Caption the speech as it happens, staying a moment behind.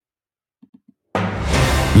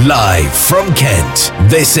Live from Kent,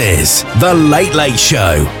 this is The Late Late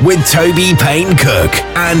Show with Toby Payne-Cook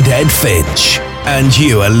and Ed Finch. And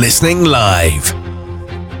you are listening live.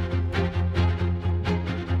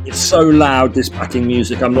 It's so loud, this backing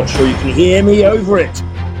music, I'm not sure you can hear me over it.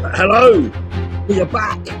 But hello, we are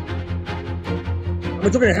back. And we're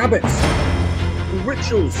talking habits, and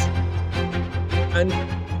rituals, and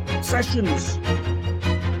sessions,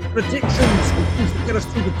 predictions, and things that get us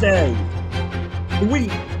through the day, the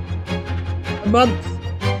week, the month,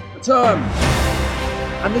 the term,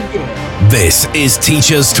 and the year. This is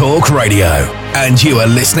Teachers Talk Radio, and you are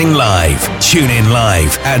listening live. Tune in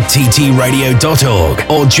live at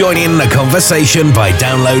ttradio.org or join in the conversation by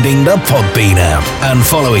downloading the Podbean app and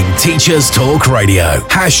following Teachers Talk Radio.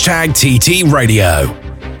 Hashtag TT Radio.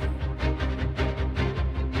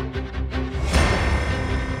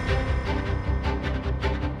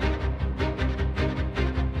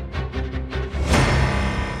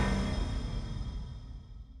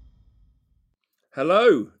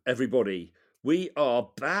 Hello, everybody. We are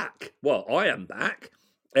back. Well, I am back.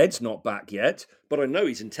 Ed's not back yet, but I know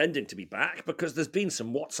he's intending to be back because there's been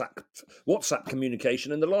some WhatsApp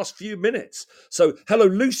communication in the last few minutes. So, hello,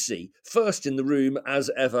 Lucy, first in the room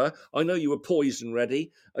as ever. I know you were poised and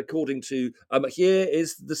ready, according to, here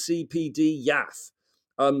is the CPD Yath.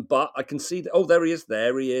 But I can see, that, oh, there he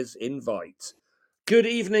is, invite. Good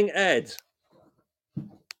evening, Ed.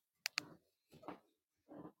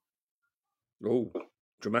 Oh,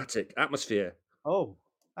 dramatic atmosphere. Oh,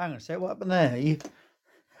 hang on a sec. What happened there?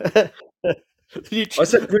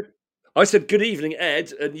 I said good evening,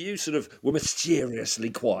 Ed, and you sort of were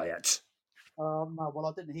mysteriously quiet. No, well,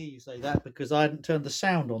 I didn't hear you say that because I hadn't turned the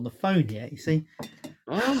sound on the phone yet, you see.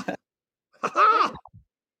 Ah. I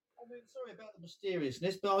mean, sorry about the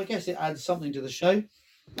mysteriousness, but I guess it adds something to the show.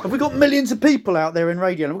 Have we got millions of people out there in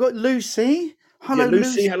radio? And we've got Lucy. Hello, yeah,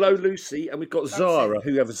 Lucy. Hello, Lucy. And we've got Zara,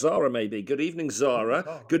 whoever Zara may be. Good evening,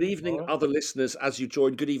 Zara. Good evening, other listeners, as you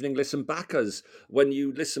join. Good evening, listen backers, when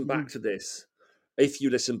you listen back to this. If you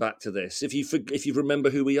listen back to this. If you remember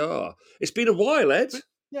who we are. It's been a while, Ed.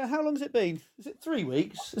 Yeah, how long has it been? Is it 3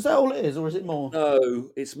 weeks? Is that all it is, or is it more? No,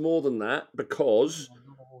 it's more than that, because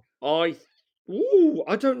I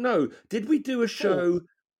don't know. Did we do a show?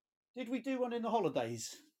 Did we do one in the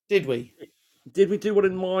holidays? Did we? Did we do one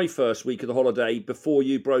in my first week of the holiday before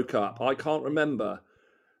you broke up? I can't remember.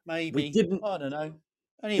 Maybe. We didn't. I don't know.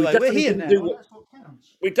 Anyway, we're here now. That's what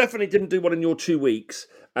counts. We definitely didn't do one in your 2 weeks,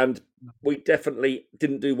 and we definitely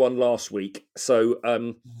didn't do one last week. So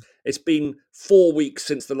it's been 4 weeks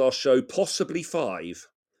since the last show, possibly 5.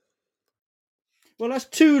 Well, that's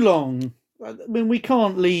too long. I mean, we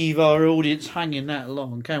can't leave our audience hanging that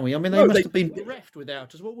long, can we? I mean, they must have been bereft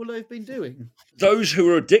without us. What will they have been doing? Those who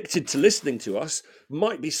are addicted to listening to us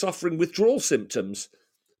might be suffering withdrawal symptoms.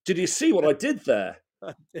 Did you see what I did there?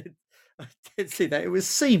 I did see that. It was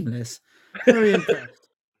seamless. Very impressed.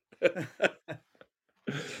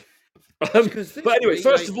 But anyway,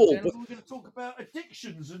 first of all, we're going to talk about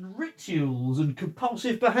addictions and rituals and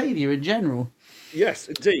compulsive behaviour in general. Yes,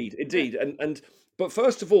 indeed. But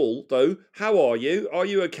first of all, though, how are you? Are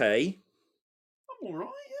you okay? I'm all right.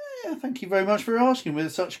 Yeah. Thank you very much for asking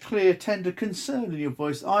with such clear, tender concern in your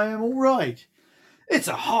voice. I am all right. It's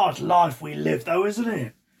a hard life we live, though, isn't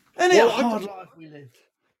it? Isn't it a hard life we live?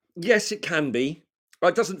 Yes, it can be.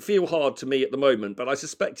 It doesn't feel hard to me at the moment, but I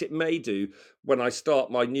suspect it may do when I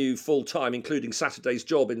start my new full-time, including Saturday's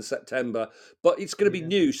job in September. But it's going to be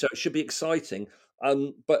new, so it should be exciting.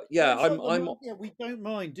 But yeah, Yeah, we don't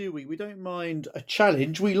mind, do we? We don't mind a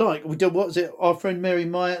challenge. We do. What is it? Our friend Mary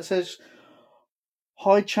Myatt says,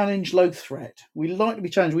 high challenge, low threat. We like to be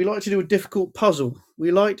challenged. We like to do a difficult puzzle.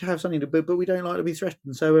 We like to have something to do, but we don't like to be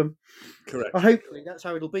threatened. So, correct. Hopefully that's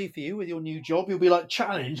how it'll be for you with your new job. You'll be like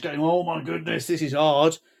challenged, going, "Oh my goodness, this is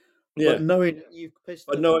hard." Yeah. But knowing that you've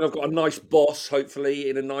knowing I've got a nice boss,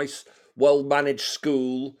 hopefully in a nice, well-managed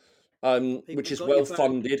school. Which is well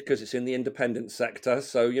funded because it's in the independent sector.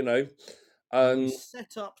 So, you know,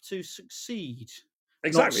 set up to succeed,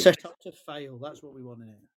 exactly. Not set up to fail. That's what we want to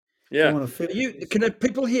hear. Yeah. Can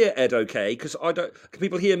people hear Ed okay? Because I don't. Can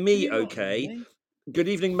people hear me okay? Good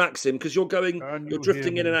evening, Maxim. Because you're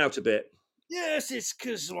drifting in and out a bit. Yes, it's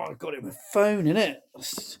because I've got it with phone in it. Do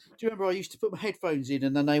you remember I used to put my headphones in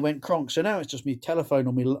and then they went cronk? So now it's just my telephone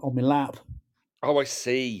on my lap. Oh, I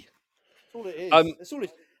see. That's all it is. That's all it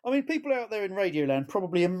is. I mean, people out there in Radioland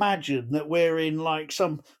probably imagine that we're in like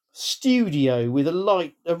some studio with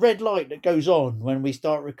a red light that goes on when we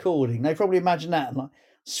start recording. They probably imagine that. And like,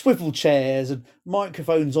 swivel chairs and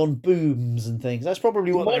microphones on booms and things. That's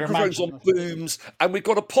probably what they're Microphones on imagining. booms, and we've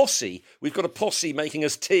got a posse. We've got a posse making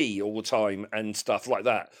us tea all the time and stuff like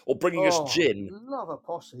that, or bringing us Oh, gin. love a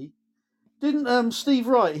posse. Didn't Steve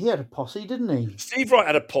Wright? He had a posse, didn't he? Steve Wright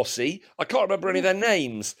had a posse. I can't remember any of their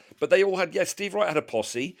names, but they all had. Yeah, Steve Wright had a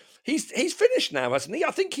posse. He's finished now, hasn't he? I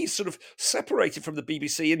think he's sort of separated from the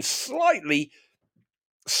BBC in slightly.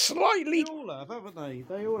 They all have, haven't they?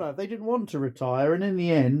 They all have. They didn't want to retire, and in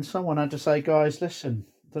the end, someone had to say, "Guys, listen,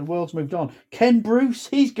 the world's moved on." Ken Bruce,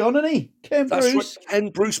 he's gone, isn't he? Ken That's right. Bruce. Ken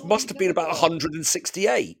Bruce must have been about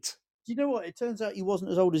 168. Do you know what? It turns out he wasn't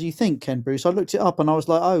as old as you think, Ken Bruce. I looked it up and I was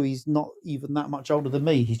like, oh, he's not even that much older than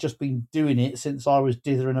me. He's just been doing it since I was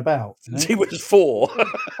dithering about. Since he was 4.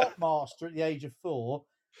 Pop master at the age of 4.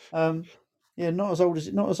 Yeah, not as old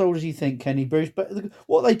as you think, Kenny Bruce. But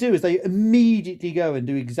what they do is they immediately go and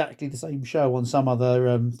do exactly the same show on some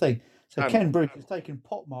other thing. So Ken Bruce has taken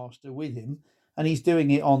Pop Master with him, and he's doing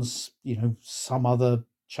it on some other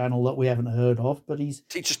channel that we haven't heard of. But he's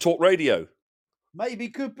Teachers Talk Radio. Maybe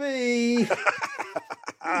could be.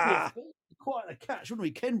 Quite a catch, wouldn't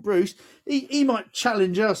we? Ken Bruce, he might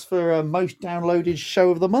challenge us for most downloaded show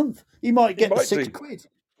of the month. He might get the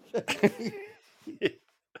 £6.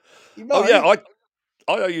 Oh yeah, I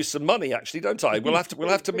owe you some money actually, don't I? We'll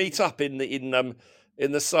have to meet up in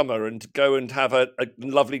the summer and go and have a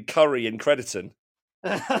lovely curry in Crediton.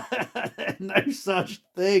 No such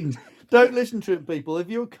thing. Don't listen to it, people. If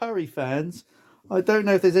you're curry fans, I don't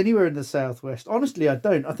know if there's anywhere in the southwest. Honestly, I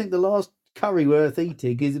don't. I think the last curry worth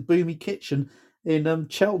eating is at Boomy Kitchen in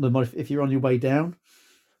Cheltenham. If you're on your way down,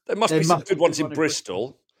 there must be some good ones in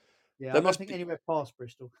Bristol. Yeah, I don't think anywhere past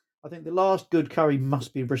Bristol. I think the last good curry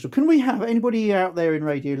must be in Bristol. Can we have anybody out there in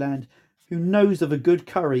Radioland who knows of a good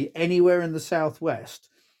curry anywhere in the southwest?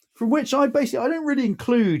 From which I don't really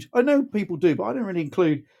include. I know people do, but I don't really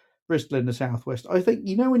include Bristol in the southwest. I think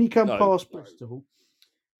when you come past Bristol.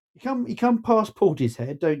 You come past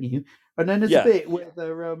Portishead, don't you? And then there's a bit where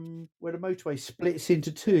the motorway splits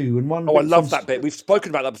into two, and one. Oh, I love that bit. We've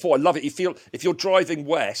spoken about that before. I love it. You feel if you're driving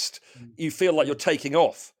west, you feel like you're taking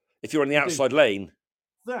off. If you're in the outside lane.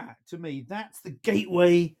 That to me, that's the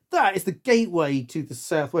gateway. That is the gateway to the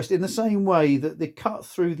southwest. In the same way that they cut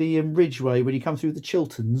through the Ridgeway when you come through the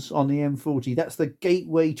Chilterns on the M40. That's the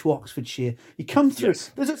gateway to Oxfordshire. You come through.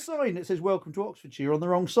 Yes. There's a sign that says "Welcome to Oxfordshire" on the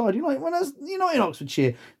wrong side. You're like, you're not in Oxfordshire.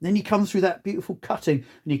 And then you come through that beautiful cutting,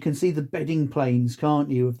 and you can see the bedding planes,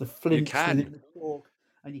 can't you, of the flints within the cork,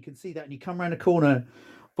 and you can see that, and you come around a corner.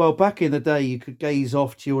 Well, back in the day, you could gaze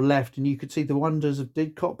off to your left, and you could see the wonders of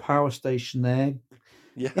Didcot Power Station there.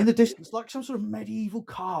 Yeah. In the distance, like some sort of medieval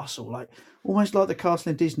castle, like almost like the castle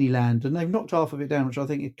in Disneyland, and they've knocked half of it down, which I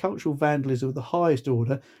think is cultural vandalism of the highest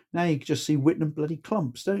order. Now you can just see Whitnam bloody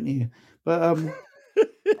clumps, don't you? But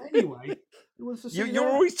anyway, you're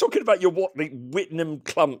always talking about your Whitnam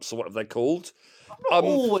clumps or whatever they're called. I'm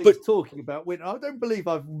not always talking about Whitnam. I don't believe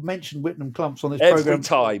I've mentioned Whitnam clumps on this program. Every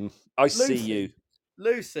time I see you,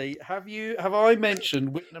 Lucy, have I mentioned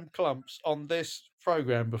Whitnam clumps on this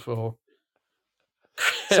program before?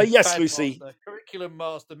 Say yes, Lucy. Master, curriculum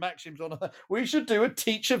master, Maxim's on. We should do a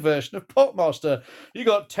teacher version of Popmaster. You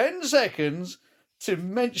got 10 seconds to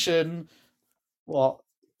mention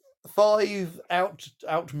 5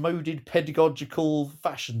 outmoded pedagogical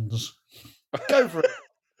fashions. Go for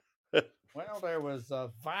it. Well, there was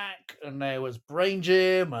VAC, and there was Brain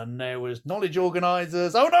Gym, and there was Knowledge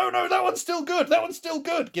Organisers. Oh no, that one's still good.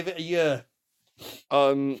 Give it a year.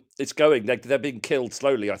 It's going. They're being killed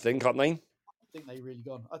slowly, I think, aren't they? I think they've really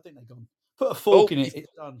gone. Put a fork in it.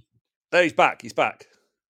 It's done. There, he's back.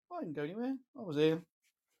 I didn't go anywhere. I was here.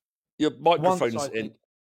 Your microphone's in.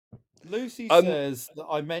 Lucy says that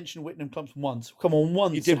I mentioned Whitnam clumps once. Come on,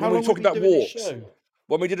 once. You did. When we were talking about walks.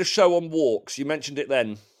 When we did a show on walks, you mentioned it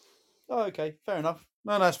then. Oh, okay. Fair enough.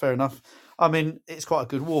 No, that's fair enough. I mean, it's quite a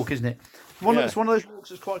good walk, isn't it? It's one of those walks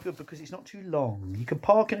that's quite good because it's not too long. You can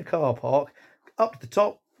park in a car park, up to the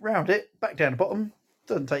top, round it, back down the bottom.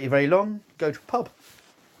 Doesn't take you very long. Go to a pub.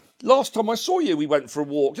 Last time I saw you, we went for a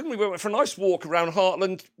walk, didn't we? We went for a nice walk around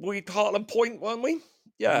Heartland Point, weren't we?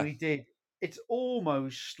 Yeah, we did. It's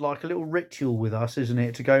almost like a little ritual with us, isn't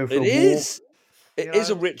it? To go for a walk. It is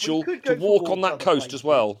a ritual to walk on that coast as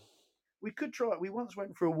well. We could try it. We once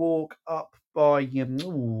went for a walk up by.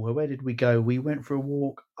 Where did we go? We went for a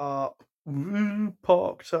walk up,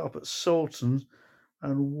 parked up at Salton,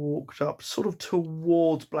 and walked up sort of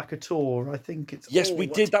towards Blackator. I think it's. Yes, we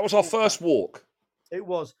did. That was our first walk. It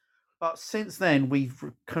was. But since then, we've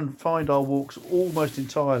confined our walks almost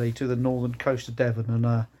entirely to the northern coast of Devon.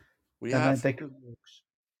 And we have. They're good walks.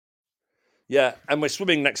 Yeah, and we're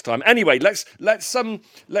swimming next time. Anyway, let's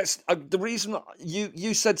the reason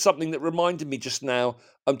you said something that reminded me just now.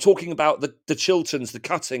 I'm talking about the Chilterns, the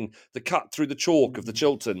cut through the chalk of the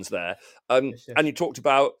Chilterns there. Yes, yes. And you talked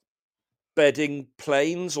about bedding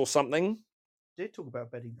planes or something. Did talk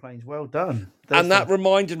about bedding planes. Well done. And that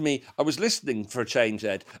reminded me, I was listening for a change,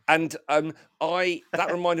 Ed, and that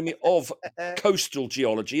reminded me of coastal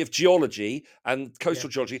geology, and coastal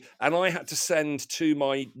geology, and I had to send to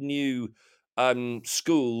my new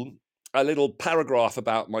school a little paragraph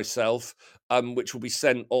about myself, which will be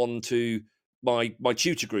sent on to my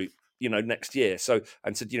tutor group, next year. So,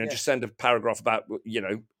 and said, just send a paragraph about,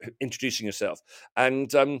 introducing yourself,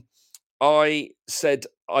 and I said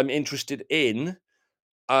I'm interested in.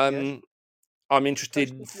 I'm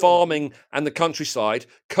interested in farming and the countryside,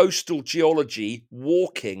 coastal geology,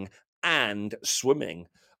 walking, and swimming.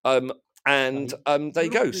 There you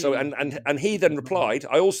go. So, and he then replied.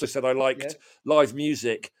 I also said I liked live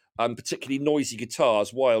music, particularly noisy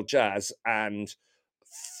guitars, wild jazz, and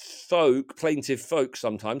plaintive folk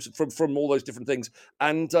sometimes from all those different things.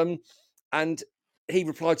 And he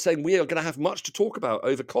replied saying we are going to have much to talk about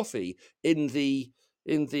over coffee in the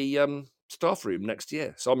staff room next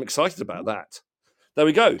year. So I'm excited about that. There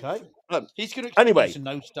we go. Okay. He's going to expect you to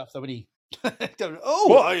know stuff, though, isn't he?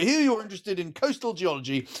 I hear you're interested in coastal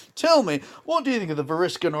geology. Tell me, what do you think of the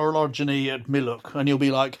Variscan orogeny at Millook? And you'll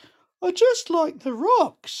be like, I just like the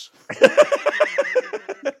rocks. I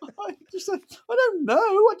don't know.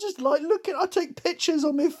 I just like looking. I take pictures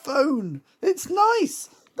on my phone. It's nice.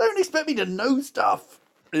 Don't expect me to know stuff.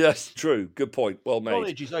 Yes, true. Good point. Well made.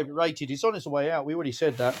 Knowledge is overrated. It's on its way out. We already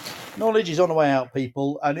said that. Knowledge is on the way out,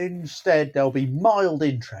 people, and instead there'll be mild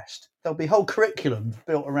interest. There'll be whole curriculum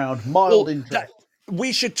built around mild interest.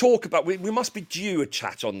 We should talk about. We must be due a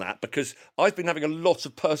chat on that because I've been having a lot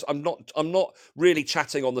of I'm not really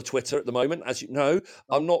chatting on the Twitter at the moment, as you know.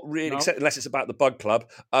 I'm not really, except unless it's about the Bug Club.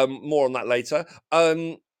 More on that later.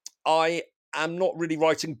 I am not really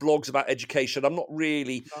writing blogs about education. I'm not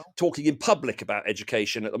really talking in public about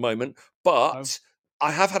education at the moment, but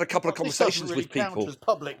I have had a couple of conversations with people. Count as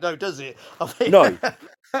public, though, does it? No.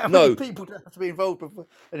 How many people do have to be involved before?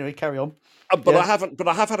 Anyway, carry on. I haven't. But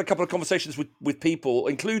I have had a couple of conversations with people,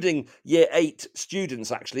 including Year 8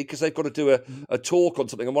 students, actually, because they've got to do a talk on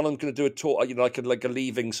something, and one of them going to do a talk, like a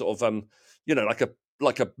leaving sort of,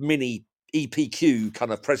 like a mini EPQ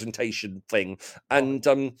kind of presentation thing, and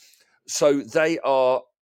so they are.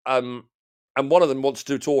 And one of them wants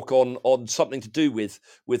to talk on something to do with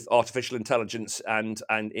artificial intelligence and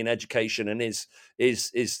in education, and is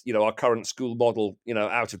our current school model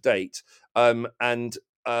out of date, but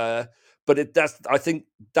I think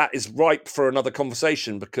that is ripe for another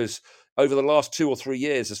conversation, because over the last 2 or 3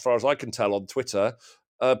 years, as far as I can tell on Twitter,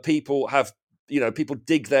 people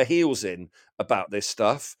dig their heels in about this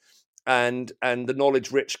stuff, and the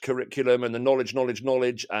knowledge rich curriculum and the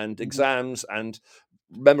knowledge and exams and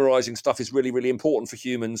memorizing stuff is really, really important for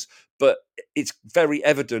humans, but it's very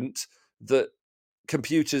evident that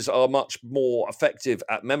computers are much more effective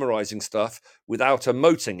at memorizing stuff without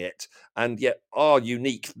emoting it, and yet our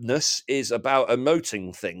uniqueness is about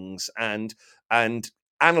emoting things and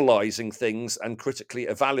analyzing things and critically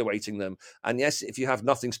evaluating them. And yes, if you have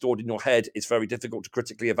nothing stored in your head, it's very difficult to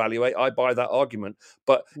critically evaluate. I buy that argument,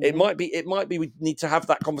 but it might be we need to have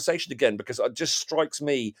that conversation again, because it just strikes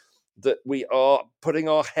me that we are putting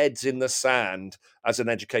our heads in the sand as an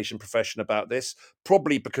education profession about this,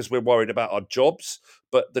 probably because we're worried about our jobs,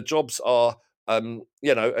 but the jobs are, and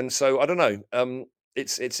so I don't know.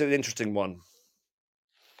 It's an interesting one.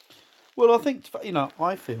 Well, I think,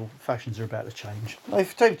 I feel fashions are about to change.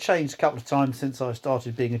 They've changed a couple of times since I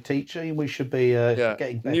started being a teacher, and we should be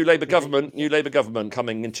getting better. New Labour government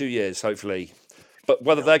coming in 2 years, hopefully. But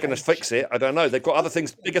whether they're going to fix it, I don't know. They've got other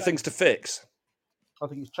things, bigger things to fix. I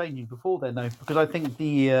think it's changing before then, though, because I think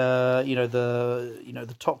the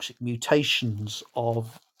toxic mutations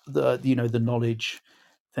of the knowledge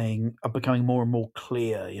thing are becoming more and more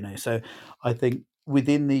clear. So I think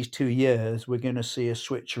within these 2 years we're going to see a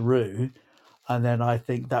switcheroo, and then I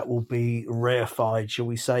think that will be reified, shall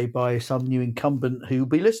we say, by some new incumbent who will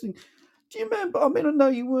be listening. Do you remember? I mean, I know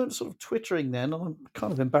you weren't sort of twittering then. I'm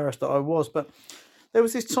kind of embarrassed that I was, but there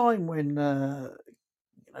was this time when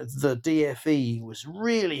the DFE was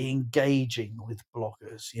really engaging with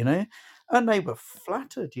bloggers, and they were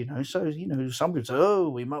flattered, So, some would say,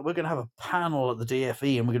 we're going to have a panel at the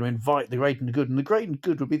DFE and we're going to invite the great and the good. And the great and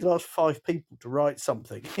good would be the last 5 people to write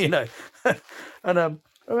something, And I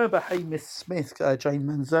remember Miss Smith, Jane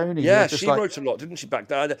Manzoni. Yeah, she wrote a lot, didn't she, back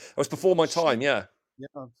then? It was before my time, yeah.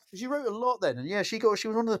 Yeah, she wrote a lot then, and yeah, she was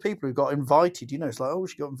one of the people who got invited. It's like, oh,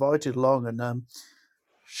 she got invited along, and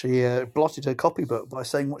she blotted her copybook by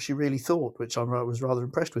saying what she really thought, which I was rather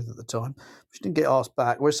impressed with at the time. She didn't get asked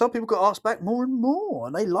back, whereas some people got asked back more and more,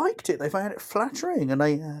 and they liked it. They found it flattering, and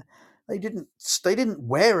they didn't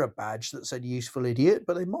wear a badge that said "useful idiot,"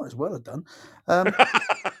 but they might as well have done.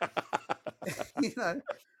 You know,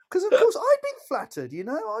 because of course I'd be flattered.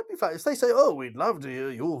 I'd be flattered if they say, "Oh, we'd love to hear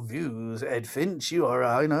your views, Ed Finch. You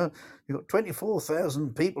are, you've got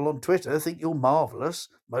 24,000 people on Twitter think you're marvelous.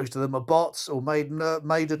 Most of them are bots or made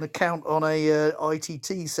an account on a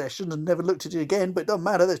ITT session and never looked at it again. But it doesn't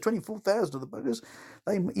matter. There's 24,000 of the buggers.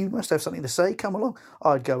 You must have something to say. Come along.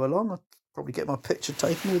 I'd go along. I'd probably get my picture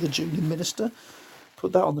taken with a junior minister.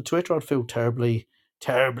 Put that on the Twitter. I'd feel terribly,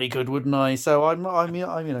 terribly good, wouldn't I? So I'm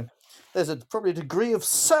there's probably a degree of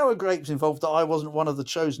sour grapes involved that I wasn't one of the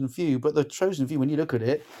chosen few, but the chosen few, when you look at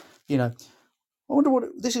it, I wonder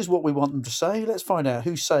this is what we want them to say. Let's find out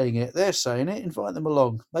who's saying it. They're saying it. Invite them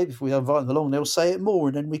along. Maybe if we invite them along, they'll say it more,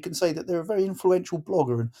 and then we can say that they're a very influential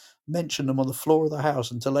blogger and mention them on the floor of the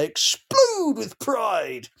house until they explode with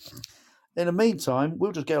pride. In the meantime,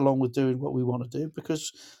 we'll just get along with doing what we want to do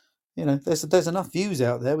because, there's enough views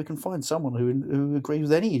out there. We can find someone who agrees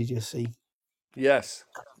with any idiocy. Yes.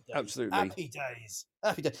 Absolutely. Happy days.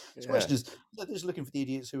 The question is, they're just looking for the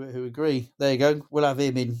idiots who agree. There you go. We'll have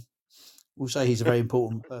him in. We'll say he's a very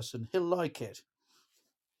important person. He'll like it.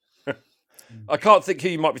 I can't think who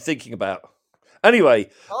you might be thinking about. Anyway.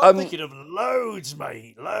 I'm thinking of loads,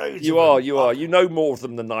 mate. Loads. You are. You know more of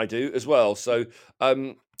them than I do as well. So,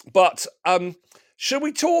 but shall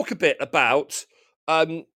we talk a bit about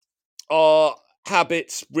our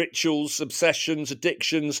habits, rituals, obsessions,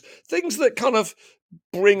 addictions, things that kind of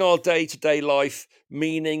bring our day-to-day life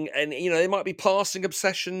meaning, and they might be passing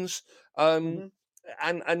obsessions, and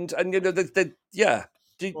yeah.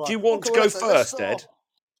 Do you want to go first, Ed?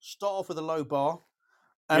 Start off with a low bar.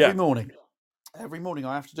 Every morning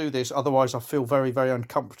I have to do this, otherwise I feel very, very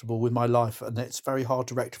uncomfortable with my life, and it's very hard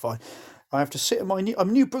to rectify. I have to sit in my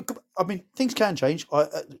new book. I mean, things can change.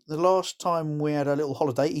 The last time we had a little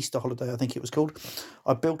holiday, Easter holiday, I think it was called,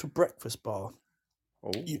 I built a breakfast bar.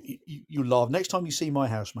 Oh. You laugh. Next time you see my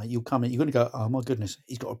house, mate, you'll come in. You're going to go, oh my goodness,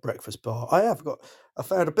 he's got a breakfast bar. I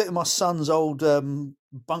found a bit of my son's old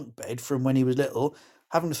bunk bed from when he was little.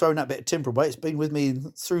 Having thrown that bit of timber away, it's been with me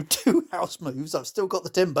through 2 house moves. I've still got the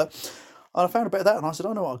timber. And I found a bit of that, and I said,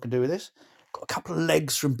 I know what I can do with this. Got a couple of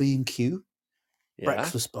legs from B&Q.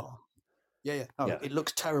 Breakfast bar. Yeah. It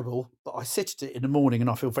looks terrible, but I sit at it in the morning, and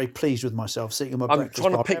I feel very pleased with myself sitting in my breakfast bar.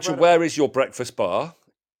 I'm trying to picture, where is your breakfast bar?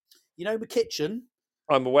 The kitchen.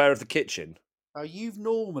 I'm aware of the kitchen. You've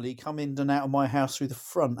normally come in and out of my house through the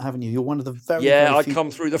front, haven't you? You're one of the very I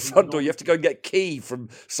come through the front door. You have to go and get a key from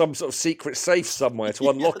some sort of secret safe somewhere to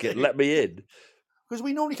unlock it and let me in. Because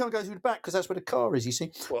we normally go through the back because that's where the car is, you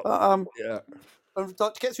see. And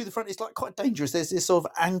to get through the front, it's like quite dangerous. There's this sort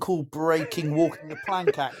of ankle breaking walking the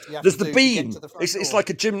plank act. There's the beam. It's like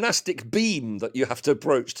a gymnastic beam that you have to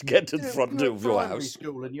approach to get to the front door of your house.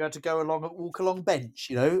 School, and you had to walk along bench,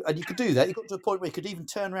 and you could do that. You got to a point where you could even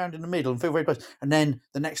turn around in the middle and feel very close. And then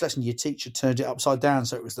the next lesson, your teacher turned it upside down,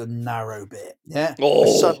 so it was the narrow bit. Yeah.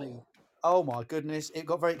 Suddenly, oh my goodness, it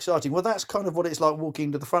got very exciting. Well, that's kind of what it's like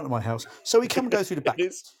walking to the front of my house. So we come and go through the back.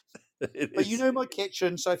 But you know my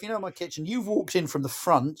kitchen, so if you know my kitchen, you've walked in from the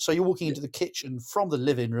front, so you're walking into the kitchen from the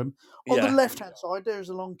living room. On the left-hand side, there's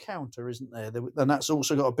a long counter, isn't there? And that's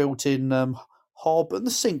also got a built-in hob and the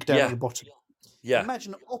sink down at the bottom. Yeah.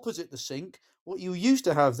 Imagine opposite the sink, what you used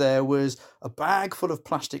to have there was a bag full of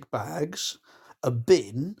plastic bags, a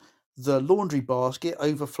bin, the laundry basket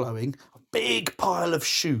overflowing, a big pile of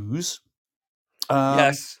shoes.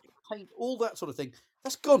 Paint, all that sort of thing.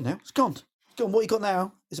 That's gone now. It's gone. What you got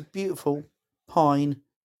now is a beautiful pine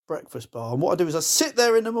breakfast bar. And what I do is I sit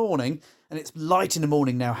there in the morning, and it's light in the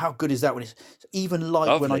morning now. How good is that when it's even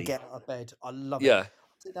light when I get out of bed? I love it. I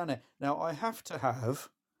sit down there. Now, I have to have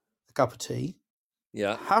a cup of tea.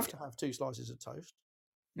 I have to have 2 slices of toast.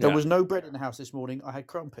 There was no bread in the house this morning. I had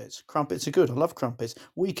crumpets. Crumpets are good. I love crumpets.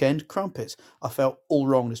 Weekend crumpets. I felt all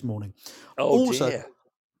wrong this morning. Dear.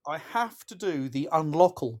 I have to do the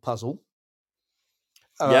unlockle puzzle.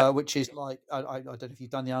 Which is like, I don't know if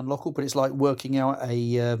you've done the unlockle, but it's like working out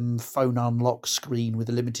a phone unlock screen with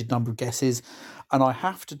a limited number of guesses. And I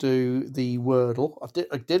have to do the Wordle.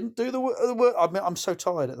 I didn't do the Wordle. I mean, I'm so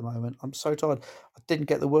tired at the moment. I'm so tired. I didn't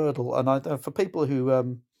get the Wordle. And for people who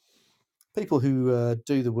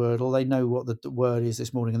do the Wordle, they know what the word is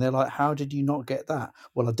this morning. And they're like, how did you not get that?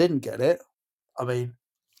 Well, I didn't get it. I mean,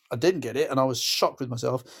 I didn't get it. And I was shocked with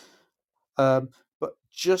myself. But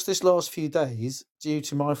just this last few days, due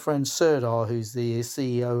to my friend Serdar, who's the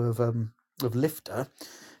CEO of Lifter,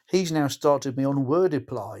 he's now started me on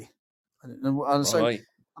Wordiply, and so Right.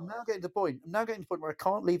 I'm now getting to the point. I'm now getting to the point where I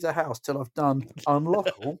can't leave the house till I've done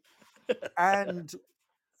Unlockable and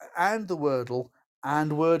the Wordle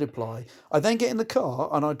and Wordiply. I then get in the car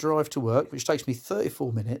and I drive to work, which takes me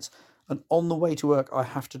 34 minutes. And on the way to work, I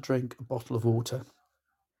have to drink a bottle of water.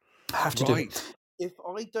 I have to do it. If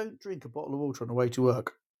I don't drink a bottle of water on the way to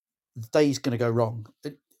work, the day's going to go wrong.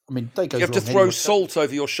 Day goes You have to wrong throw anyway. salt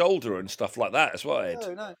over your shoulder and stuff like that as well,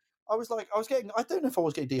 Ed. No. I don't know if I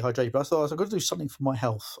was getting dehydrated, but I thought I was going to do something for my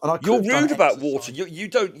health. And I could You're have done rude about exercise. water.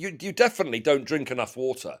 You definitely don't drink enough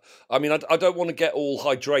water. I mean, I don't want to get all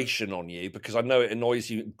hydration on you because I know it annoys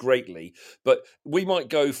you greatly. But we might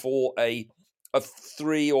go for a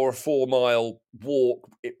 3 or 4 mile walk,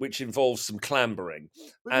 which involves some clambering.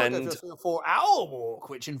 We might go for a 3 or 4 hour walk,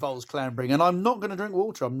 which involves clambering, and I'm not going to drink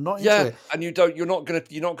water. I'm not into it. And you're not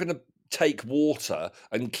gonna take water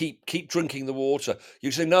and keep drinking the water.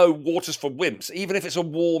 You say no, water's for wimps, even if it's a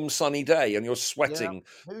warm sunny day and you're sweating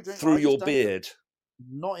through your beard.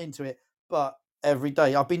 Not into it, but every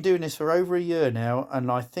day I've been doing this for over a year now,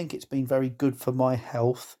 and I think it's been very good for my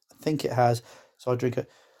health. I think it has, so I drink it.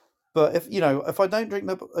 But if I don't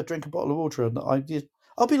drink a bottle of water,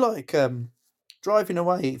 I'll be like driving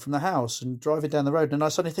away from the house and driving down the road, and I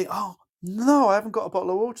suddenly think, oh no, I haven't got a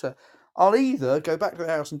bottle of water. I'll either go back to the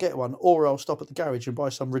house and get one, or I'll stop at the garage and buy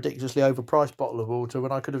some ridiculously overpriced bottle of water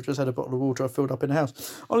when I could have just had a bottle of water I filled up in the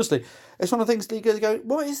house. Honestly, it's one of the things that you go,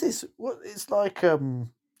 what is this? What it's like? It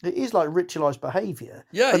is like ritualised behaviour.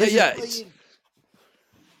 Yeah.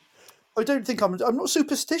 I don't think I'm not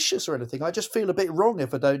superstitious or anything. I just feel a bit wrong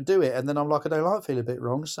if I don't do it, and then I'm like, I don't like feeling a bit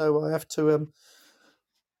wrong, so I have to.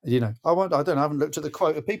 I don't know. I haven't looked at the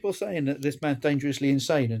quote. Are people saying that this man's dangerously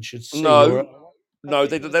insane and should see? No,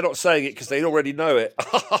 they're not saying it because they already know it.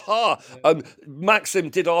 Maxim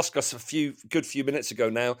did ask us a good few minutes ago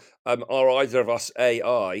now, are either of us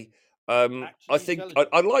AI? I think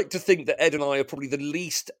I'd like to think that Ed and I are probably the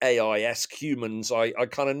least AI-esque humans I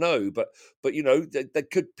kind of know, but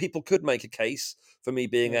people could make a case for me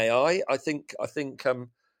being AI. I think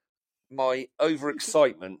my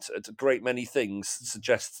overexcitement at a great many things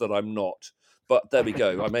suggests that I'm not. But there we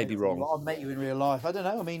go. I may be wrong. I'll meet you in real life. I don't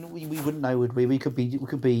know. I mean, we wouldn't know, would we? We could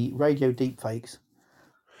be radio deepfakes.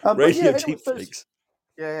 Radio deepfakes.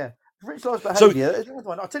 Yeah. Ritualised behaviour. So,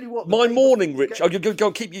 I'll tell you what. My morning, Rich.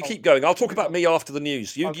 Keep going. I'll talk about me after the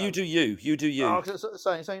news. You do you. You do you. Oh, there's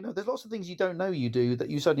lots of things you don't know you do that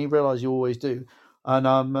you suddenly realise you always do. And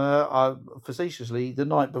I facetiously, the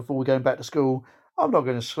night before we're going back to school, I'm not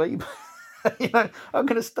going to sleep. I'm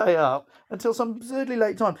going to stay up until some absurdly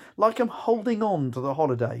late time, like I'm holding on to the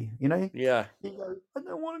holiday. Yeah. You go, I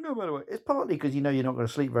don't want to go back to work. It's partly because you're not going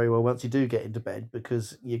to sleep very well once you do get into bed,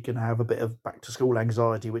 because you're going to have a bit of back to school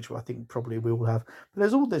anxiety, which I think probably we all have. But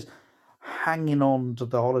there's all this hanging on to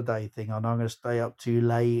the holiday thing. I know I'm going to stay up too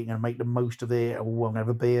late and make the most of it, or I'm going to have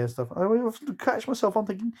a beer and stuff. I often catch myself on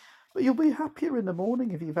thinking, but you'll be happier in the morning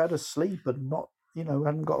if you've had a sleep and not,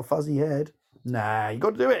 haven't got a fuzzy head. Nah, you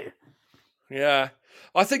got to do it. Yeah,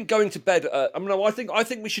 I think going to bed. I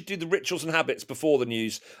think we should do the rituals and habits before the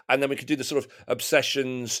news, and then we could do the sort of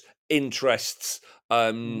obsessions, interests,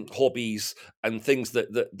 hobbies, and things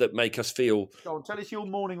that make us feel. Go on, tell us your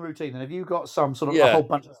morning routine. And have you got some sort of a whole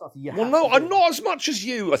bunch of stuff? I'm not as much as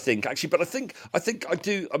you, I think, actually, but I think I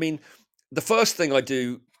do. I mean, the first thing I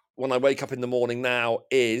do when I wake up in the morning now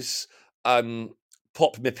is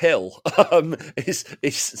pop my pill.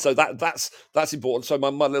 So that's important. So my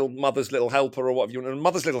mother's little helper, or whatever you want.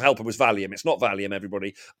 Mother's little helper was Valium. It's not Valium,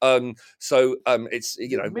 everybody. It's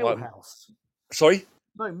Millhouse. Sorry.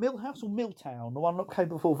 No, Millhouse or Milltown, the one that came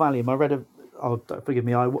before Valium. I read forgive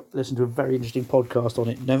me, I listened to a very interesting podcast on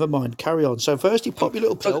it. Never mind, carry on. So first you pop your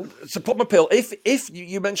little pill. So pop my pill. If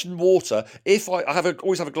you mentioned water, if I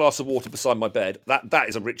always have a glass of water beside my bed, that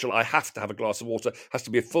is a ritual. I have to have a glass of water. It has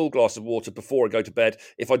to be a full glass of water before I go to bed.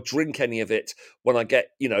 If I drink any of it when I get,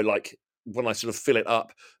 when I sort of fill it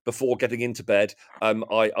up before getting into bed, I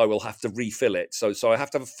will have to refill it. So I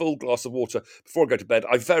have to have a full glass of water before I go to bed.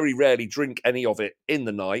 I very rarely drink any of it in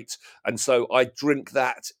the night, and so I drink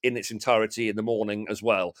that in its entirety in the morning as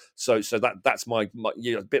well. So that's my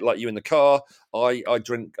a bit like you in the car. I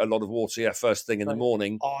drink a lot of water first thing in the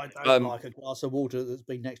morning. I don't like a glass of water that's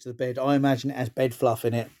been next to the bed. I imagine it has bed fluff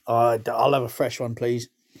in it. I'll have a fresh one, please.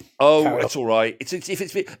 Oh, it's all right.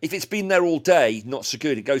 If it's been there all day, not so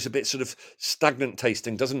good. It goes a bit sort of stagnant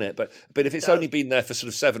tasting, doesn't it? But if it's only been there for sort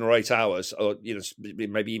of 7 or 8 hours, or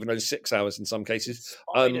maybe even only 6 hours in some cases,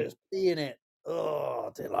 spiders in it. Oh,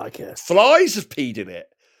 I didn't like it. Flies have peed in it.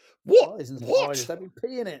 What? Spiders and What? spiders, they've been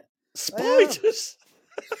peeing it. Spiders?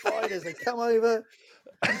 Spiders, they come over.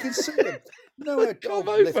 You can see them. You know how Come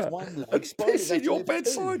dogs lift over one leg, and spiders piss have in to your lift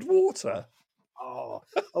bedside two. water. Oh,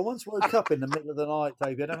 I once woke up in the middle of the night,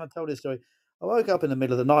 Toby. I don't know if I told this story. I woke up in the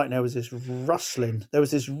middle of the night and there was this rustling. There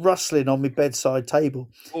was this rustling on my bedside table.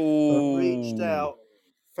 So I reached Oh, out,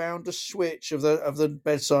 found the switch of the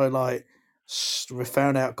bedside light,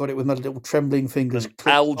 found out, got it with my little trembling fingers, an clicked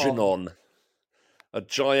on. Algernon. A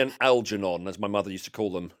giant Algernon, as my mother used to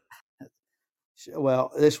call them.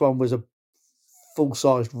 Well, this one was a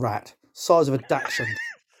full-sized rat, size of a dachshund.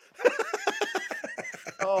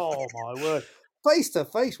 Oh my word! Face to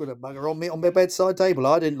face with a bugger on my bedside table.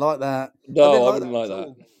 I didn't like that. I didn't No, I like wouldn't that like at that.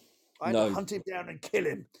 all. I had to No. hunt him down and kill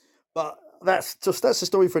him. But that's a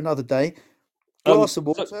story for another day. Glass of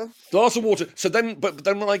water. So, glass of water. So then, but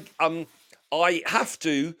then when I have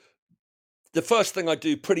to. The first thing I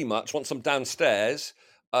do pretty much once I'm downstairs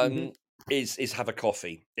is have a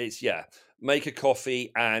coffee. Make a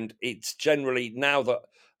coffee, and it's generally now that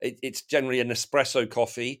it's generally an espresso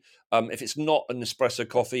coffee. If it's not an espresso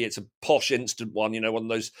coffee, it's a posh instant one. One of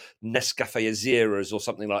those Nescafe Azeras or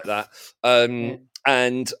something like that.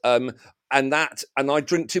 And I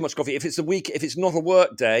drink too much coffee. If it's not a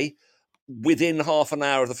work day, within half an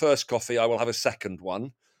hour of the first coffee, I will have a second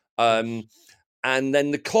one. Yes. And then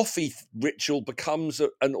the coffee ritual becomes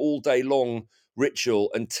an all day long ritual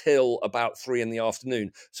until about 3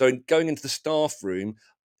 p.m. So going into the staff room,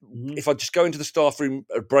 if I just go into the staff room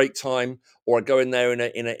at break time, or I go in there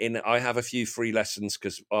I have a few free lessons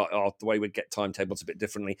because the way we get timetables a bit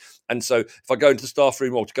differently. And so if I go into the staff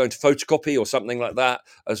room or to go into photocopy or something like that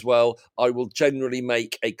as well, I will generally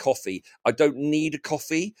make a coffee. I don't need a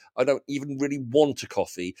coffee. I don't even really want a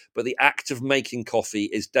coffee, but the act of making coffee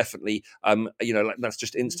is definitely, that's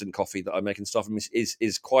just instant coffee that I make and stuff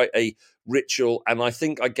is quite a ritual. And I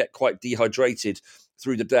think I get quite dehydrated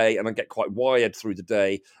through the day, and I get quite wired through the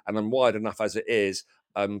day, and I'm wired enough as it is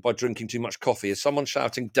by drinking too much coffee. Is someone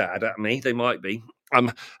shouting "Dad" at me? They might be.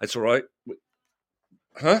 It's all right.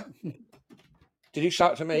 Huh? Did you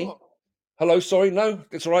shout to me? What? Hello, sorry, no,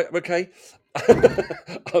 it's all right. Okay.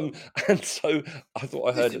 And so I thought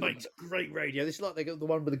I heard This it. makes great radio. This is like they got the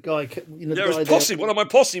one with the guy. The There was guy posse. One of my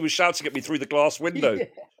posse was shouting at me through the glass window.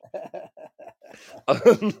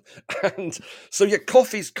 And so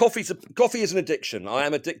coffee is an addiction. I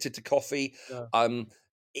am addicted to coffee. Yeah.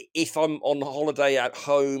 If I'm on holiday at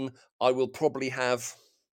home, I will probably have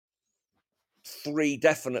 3,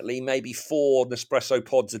 definitely, maybe 4 Nespresso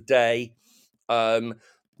pods a day.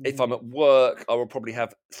 If I'm at work, I will probably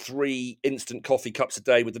have 3 instant coffee cups a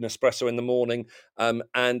day with an espresso in the morning.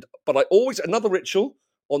 But I always, another ritual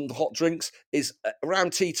on the hot drinks is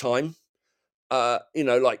around tea time.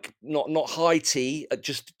 Like not high tea,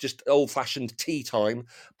 just old fashioned tea time.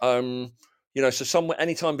 So somewhere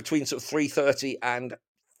anytime between sort of 3:30 and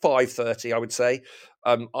 5:30, I would say,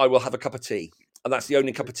 I will have a cup of tea, and that's the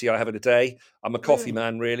only cup of tea I have in a day. I'm a coffee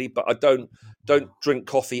man, really, but I don't drink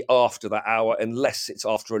coffee after that hour unless it's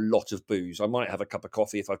after a lot of booze. I might have a cup of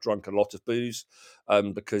coffee if I've drunk a lot of booze,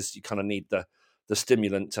 because you kind of need the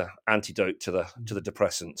stimulant to antidote to the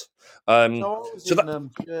depressant. So I was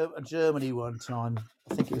in Germany one time.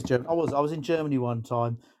 I think it was Germany. I was in Germany one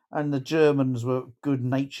time, and the Germans were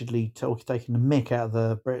good-naturedly taking the mick out of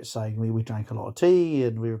the Brits, saying we drank a lot of tea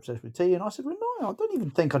and we were obsessed with tea. And I said, well, no, I don't even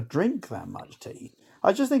think I drink that much tea.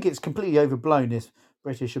 I just think it's completely overblown, this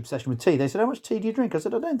British obsession with tea. They said, how much tea do you drink? I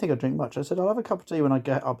said, I don't think I drink much. I said, I'll have a cup of tea when I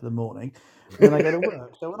get up in the morning, and then I go to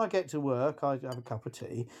work. So when I get to work, I have a cup of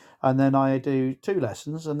tea, and then I do 2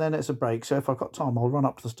 lessons, and then it's a break. So if I've got time, I'll run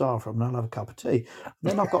up to the staff room and I'll have a cup of tea. And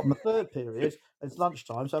then I've got my third period. It's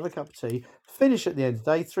lunchtime, so I have a cup of tea. Finish at the end of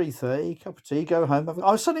the day, 3:30, cup of tea, go home.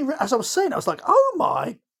 I was suddenly, as I was saying, I was like, oh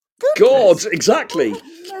my goodness. God, exactly. I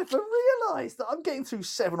never realised that I'm getting through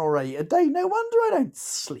 7 or 8 a day. No wonder I don't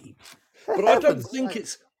sleep. But I don't think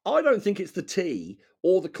it's the tea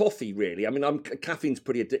or the coffee, really. I mean, caffeine's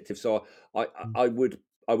pretty addictive, so I would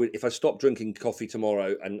if I stopped drinking coffee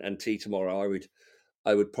tomorrow and tea tomorrow,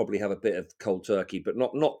 I would probably have a bit of cold turkey, but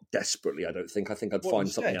not desperately. I don't think. I think I'd find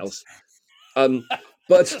something else. But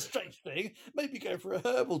it's a strange thing. Maybe go for a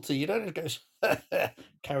herbal tea. You don't have to go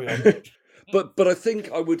carry on. but I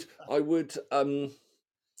think I would. I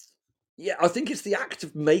think it's the act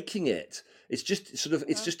of making it. It's just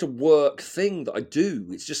it's just a work thing that I do.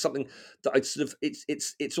 It's just something that I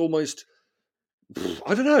it's almost,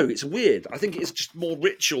 I don't know. It's weird. I think it's just more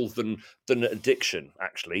ritual than addiction,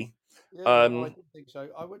 actually. Yeah, no, I didn't think so.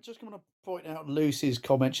 I was just going to point out Lucy's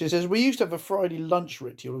comment. She says, we used to have a Friday lunch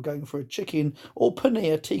ritual of going for a chicken or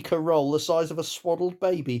paneer tikka roll the size of a swaddled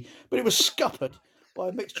baby, but it was scuppered by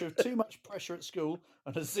a mixture of too much pressure at school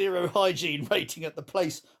and a zero hygiene rating at the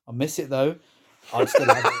place. I miss it, though. I'd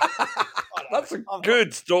still have it. That's a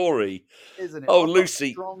good story. Isn't it? Oh, I've got a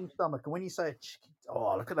Lucy. strong stomach. And when you say a chicken,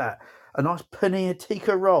 oh, look at that. A nice paneer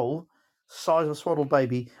tikka roll, size of a swaddled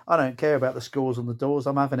baby. I don't care about the scores on the doors.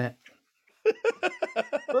 I'm having it.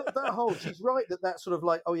 But that whole, she's right that sort of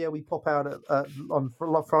like, oh yeah, we pop out on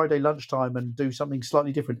Friday lunchtime and do something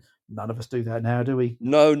slightly different. None of us do that now, do we?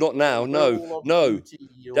 No, not now. We're all on No,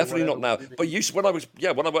 duty or definitely not whatever now. we're But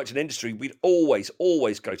doing. when I worked in industry, we'd always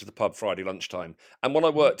go to the pub Friday lunchtime. And when I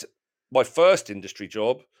Mhm. worked my first industry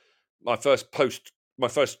job, my first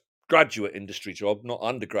graduate industry job, not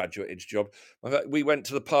undergraduate industry job, we went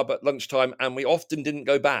to the pub at lunchtime, and we often didn't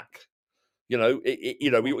go back. We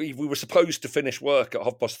were supposed to finish work at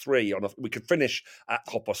 3:30 we could finish at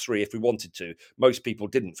 3:30 if we wanted to. Most people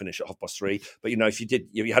didn't finish at 3:30, but if you did,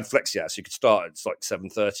 you had flexi hours. So you could start at like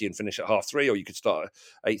 7:30 and finish at 3:30, or you could start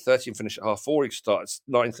at 8:30 and finish at 4:30. You could start at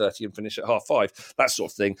 9:30 and finish at 5:30, that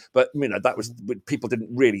sort of thing. But that was, people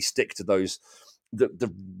didn't really stick to those.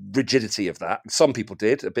 The rigidity of that. Some people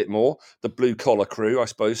did a bit more. The blue collar crew, I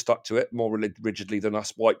suppose, stuck to it more rigidly than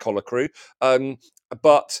us white collar crew.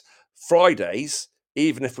 But Fridays,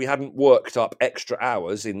 even if we hadn't worked up extra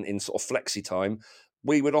hours in sort of flexi time,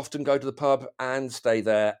 we would often go to the pub and stay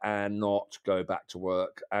there and not go back to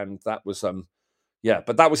work. And that was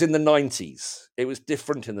but that was in the 90s. It was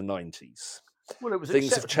different in the 90s. Well, it was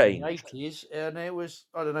Things have acceptable in the changed. 80s, and it was,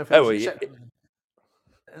 I don't know if it was acceptable in the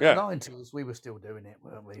Yeah. 90s. We were still doing it,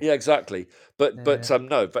 weren't we? Yeah, exactly. But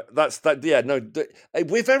no, but that's that. Yeah, no,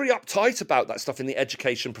 we're very uptight about that stuff in the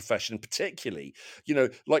education profession, particularly.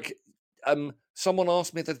 Like someone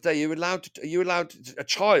asked me the other day, are you allowed a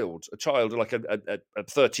child like a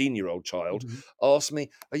 13-year-old child asked me,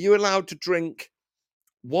 are you allowed to drink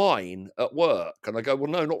wine at work? And I go, well,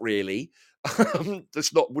 no, not really.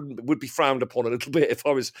 That's would be frowned upon a little bit if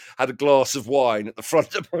I had a glass of wine at the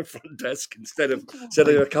front of my front desk instead of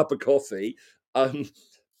a cup of coffee.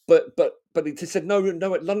 But he said no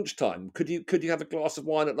at lunchtime. Could you have a glass of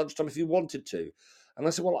wine at lunchtime if you wanted to? And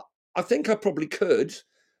I said, well, I think I probably could,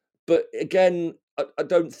 but again, I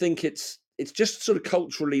don't think it's just sort of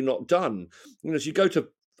culturally not done. As you go to,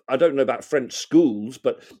 I don't know about French schools,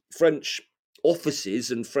 but French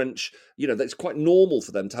offices and French, that's quite normal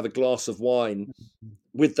for them to have a glass of wine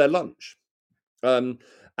with their lunch. And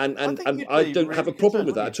I don't have a problem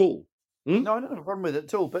with that at all. No, I don't have a problem with it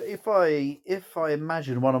at all. But if I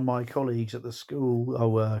imagine one of my colleagues at the school I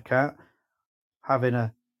work at having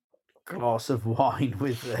a glass of wine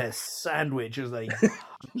with their sandwich as they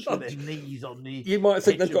put their knees on the, you might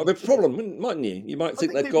think they've got a bit of a problem, mightn't you? You might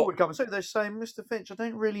think they've people got. would come and say, they're saying, Mr. Finch, I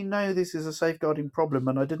don't really know this is a safeguarding problem,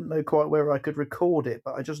 and I didn't know quite where I could record it,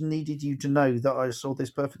 but I just needed you to know that I saw this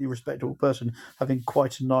perfectly respectable person having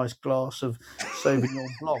quite a nice glass of Sauvignon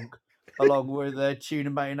Blanc along with their tuna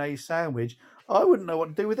mayonnaise sandwich. I wouldn't know what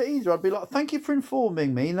to do with it either. I'd be like, thank you for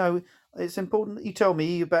informing me. No, it's important that you tell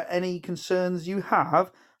me about any concerns you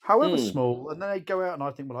have, however small. And then they go out and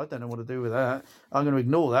I think, well, I don't know what to do with that. I'm going to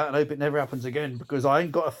ignore that and hope it never happens again because I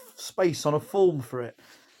ain't got a space on a form for it.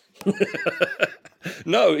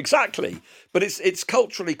 No, exactly. But it's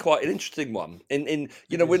culturally quite an interesting one.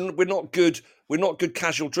 We're not good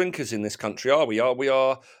casual drinkers in this country, are we?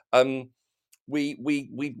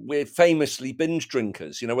 We're famously binge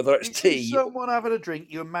drinkers, whether it's tea. Someone having a drink,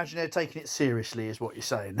 you imagine they're taking it seriously, is what you're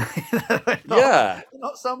saying.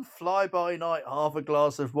 Not some fly-by-night half a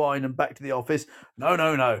glass of wine and back to the office. No.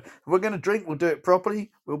 If we're going to drink, we'll do it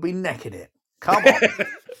properly. We'll be necking it. Come on.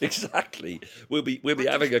 Exactly. We'll be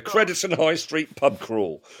having a Crediton High Street pub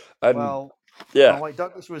crawl.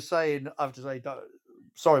 Douglas was saying, I have to say,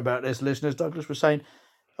 sorry about this, listeners. Douglas was saying,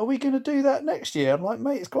 are we going to do that next year? I'm like,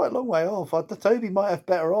 mate, it's quite a long way off. Toby might have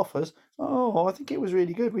better offers. Oh, I think it was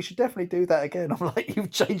really good. We should definitely do that again. I'm like, you've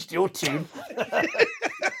changed your tune.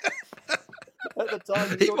 At the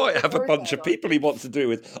time, he might have a bunch of people he wants to do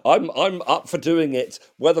with. I'm up for doing it,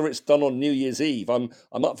 whether it's done on New Year's Eve. I'm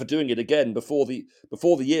up for doing it again before the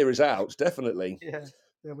year is out. Definitely. Yeah,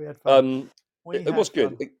 we had fun. It was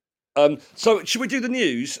good. So should we do the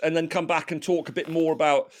news and then come back and talk a bit more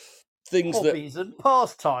about hobbies and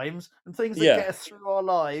pastimes and things that get us through our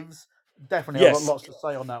lives? Definitely, I've got lots to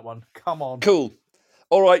say on that one. Come on. Cool.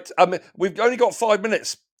 All right. We've only got 5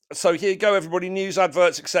 minutes. So here you go, everybody. News,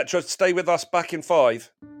 adverts, etc. Stay with us. Back in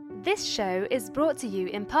 5. This show is brought to you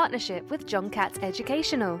in partnership with John Catt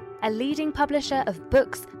Educational, a leading publisher of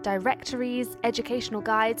books, directories, educational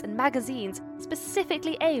guides and magazines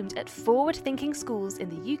specifically aimed at forward-thinking schools in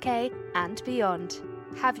the UK and beyond.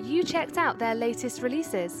 Have you checked out their latest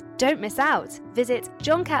releases? Don't miss out! Visit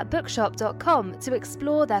johncattbookshop.com to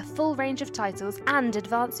explore their full range of titles and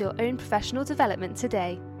advance your own professional development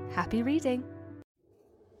today. Happy reading!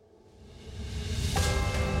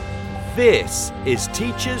 This is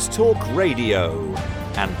Teachers Talk Radio,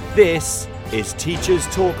 and this is Teachers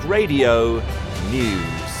Talk Radio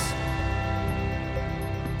News.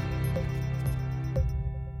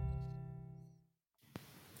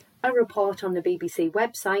 A report on the BBC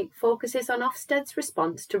website focuses on Ofsted's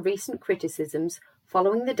response to recent criticisms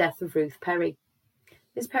following the death of Ruth Perry.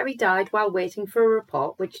 Ms Perry died while waiting for a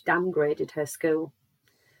report which downgraded her school.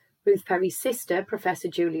 Ruth Perry's sister, Professor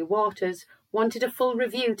Julia Waters, wanted a full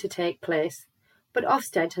review to take place, but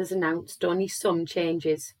Ofsted has announced only some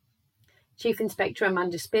changes. Chief Inspector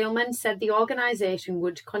Amanda Spielman said the organisation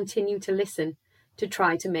would continue to listen to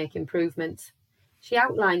try to make improvements. She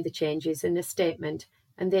outlined the changes in a statement,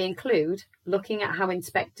 and they include looking at how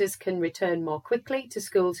inspectors can return more quickly to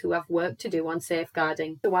schools who have work to do on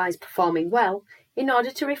safeguarding, otherwise performing well, in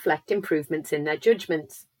order to reflect improvements in their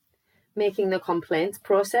judgments. Making the complaints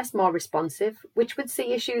process more responsive, which would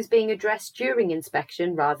see issues being addressed during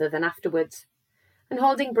inspection rather than afterwards, and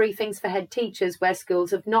holding briefings for head teachers where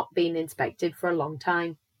schools have not been inspected for a long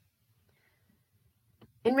time.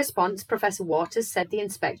 In response, Professor Waters said the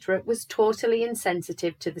inspectorate was totally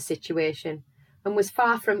insensitive to the situation and was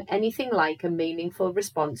far from anything like a meaningful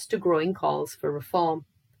response to growing calls for reform.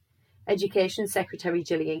 Education Secretary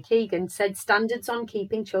Gillian Keegan said standards on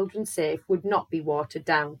keeping children safe would not be watered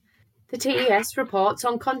down. The TES reports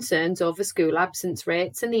on concerns over school absence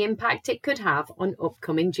rates and the impact it could have on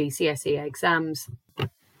upcoming GCSE exams.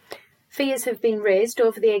 Fears have been raised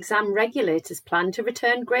over the exam regulator's plan to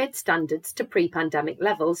return grade standards to pre-pandemic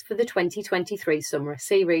levels for the 2023 summer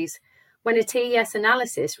series, when a TES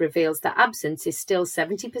analysis reveals that absence is still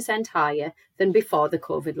 70% higher than before the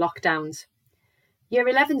COVID lockdowns. Year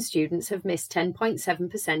 11 students have missed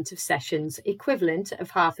 10.7% of sessions, equivalent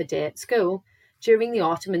of half a day at school, during the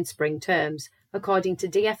autumn and spring terms, according to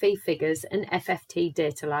DFE figures and FFT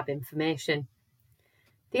Data Lab information.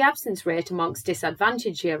 The absence rate amongst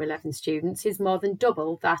disadvantaged Year 11 students is more than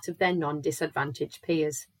double that of their non-disadvantaged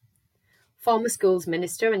peers. Former Schools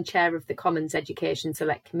Minister and Chair of the Commons Education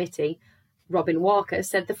Select Committee, Robin Walker,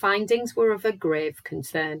 said the findings were of a grave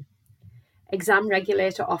concern. Exam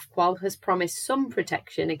regulator Ofqual has promised some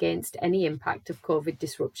protection against any impact of COVID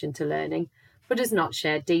disruption to learning, but has not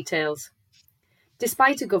shared details.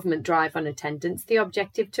 Despite a government drive on attendance, the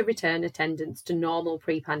objective to return attendance to normal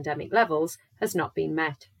pre-pandemic levels has not been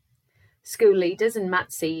met. School leaders and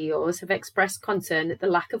MAT CEOs have expressed concern at the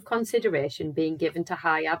lack of consideration being given to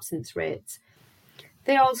high absence rates.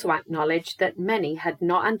 They also acknowledged that many had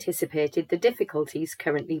not anticipated the difficulties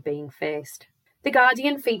currently being faced. The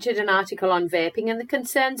Guardian featured an article on vaping and the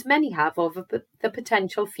concerns many have over the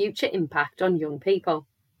potential future impact on young people.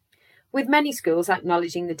 With many schools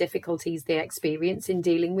acknowledging the difficulties they experience in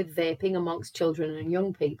dealing with vaping amongst children and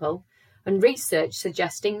young people, and research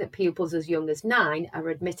suggesting that pupils as young as 9 are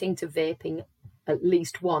admitting to vaping at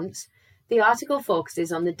least once, the article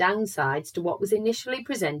focuses on the downsides to what was initially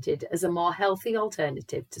presented as a more healthy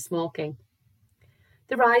alternative to smoking.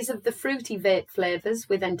 The rise of the fruity vape flavours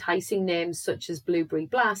with enticing names such as Blueberry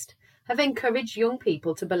Blast have encouraged young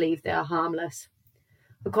people to believe they are harmless.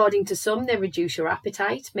 According to some, they reduce your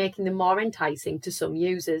appetite, making them more enticing to some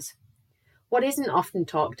users. What isn't often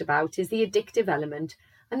talked about is the addictive element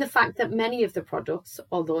and the fact that many of the products,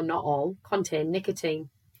 although not all, contain nicotine.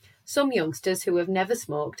 Some youngsters who have never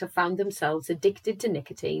smoked have found themselves addicted to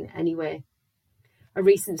nicotine anyway. A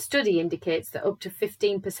recent study indicates that up to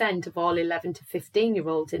 15% of all 11 to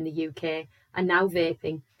 15-year-olds in the UK are now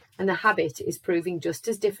vaping, and the habit is proving just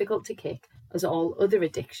as difficult to kick as all other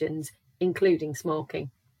addictions, including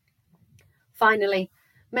smoking. Finally,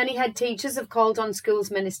 many head teachers have called on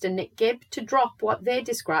Schools Minister Nick Gibb to drop what they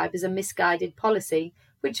describe as a misguided policy,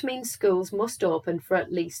 which means schools must open for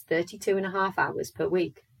at least 32.5 hours per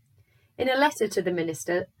week. In a letter to the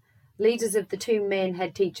Minister, leaders of the two main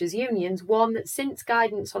head teachers' unions warn that since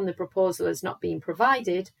guidance on the proposal has not been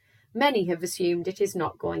provided, many have assumed it is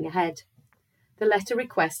not going ahead. The letter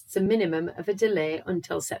requests a minimum of a delay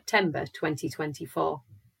until September 2024.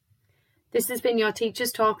 This has been your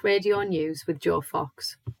Teachers Talk Radio News with Joe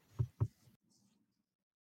Fox.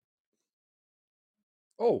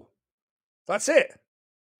 Oh, that's it.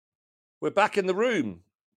 We're back in the room.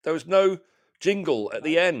 There was no jingle at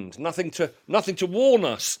the end. Nothing to warn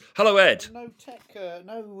us. Hello, Ed. No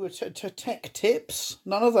tech tips.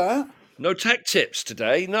 None of that. No tech tips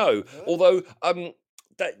today. No. Although,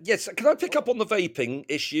 yes. Can I pick up on the vaping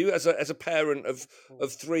issue as a parent of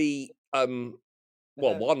three?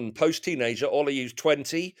 One post-teenager, Ollie, who's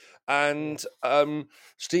 20, and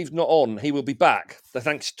Steve's not on. He will be back.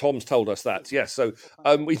 Thanks, Tom's told us that. Yes, so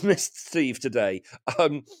we've missed Steve today.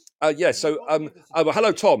 Hello,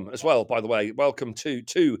 Tom, as well, by the way. Welcome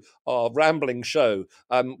to our rambling show.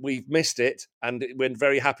 We've missed it, and we're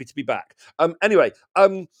very happy to be back.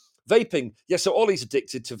 Vaping. Yeah, so Ollie's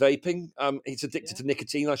addicted to vaping. He's addicted to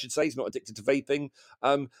nicotine, I should say. He's not addicted to vaping.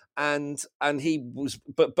 And he was,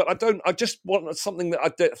 but I just want something that I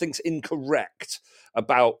think's incorrect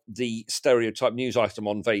about the stereotype news item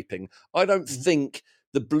on vaping. I don't think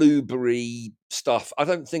the blueberry stuff, I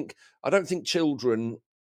don't think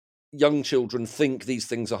young children think these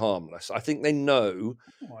things are harmless. I think they know,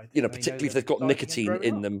 particularly if they've got nicotine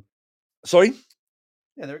in them. Sorry?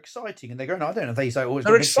 Yeah, they're exciting, and they're going. I don't know if these are always.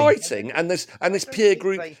 They're exciting, and there's peer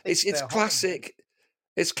group. It's classic.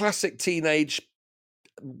 It's classic teenage.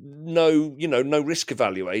 No risk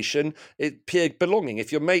evaluation. It peer belonging.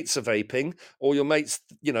 If your mates are vaping, or your mates,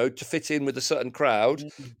 to fit in with a certain crowd,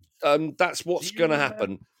 that's what's going to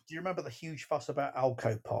happen. Do you remember the huge fuss about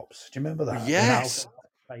Alco Pops? Do you remember that? Yes. When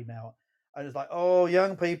Alco came out. And it's like,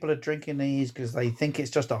 young people are drinking these because they think it's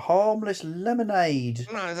just a harmless lemonade.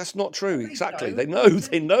 No, that's not true. Exactly. They know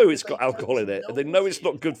it's got alcohol in it. They know it's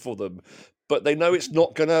not good for them, but they know it's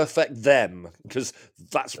not going to affect them because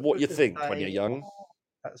that's what you think when you're young.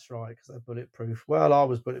 That's right, because they're bulletproof. Well, I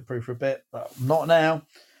was bulletproof for a bit, but not now.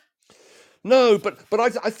 No, but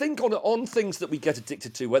I think on things that we get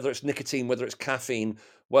addicted to, whether it's nicotine, whether it's caffeine,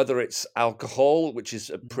 whether it's alcohol, which is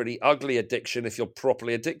a pretty ugly addiction if you're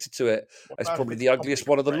properly addicted to it. It's probably the ugliest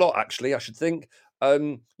one of the lot, actually, I should think.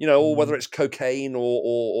 Or whether it's cocaine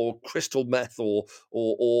or crystal meth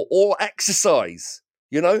or exercise.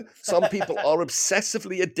 Some people are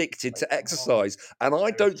obsessively addicted to exercise, and I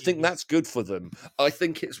don't think that's good for them. I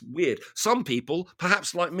think it's weird. Some people,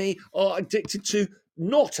 perhaps like me, are addicted to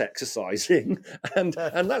not exercising, and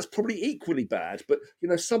that's probably equally bad. But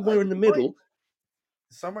somewhere in the middle.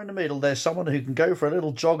 Somewhere in the middle, there's someone who can go for a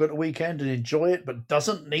little jog at the weekend and enjoy it, but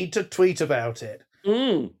doesn't need to tweet about it.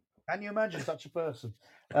 Mm. Can you imagine such a person?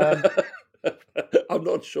 I'm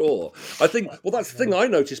not sure. I think, that's the thing I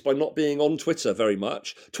noticed by not being on Twitter very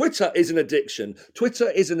much. Twitter is an addiction. It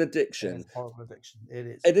is a horrible addiction.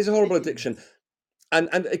 It is a horrible addiction. And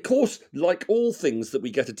of course, like all things that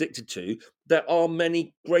we get addicted to, there are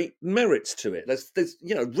many great merits to it. There's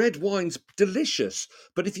red wine's delicious,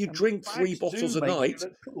 but if you drink 3 bottles a night,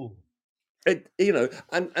 cool.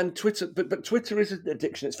 And Twitter, but Twitter is an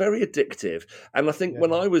addiction. It's very addictive, and I think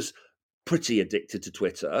when I was pretty addicted to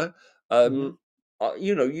Twitter, you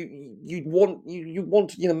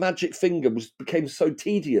want magic finger became so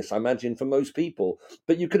tedious, I imagine, for most people,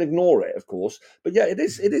 but you can ignore it, of course. But yeah, it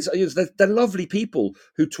is they're lovely people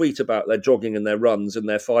who tweet about their jogging and their runs and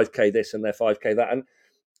their 5K this and their 5K that,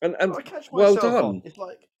 and I catch well myself done. On. It's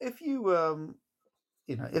like if you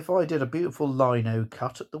if I did a beautiful lino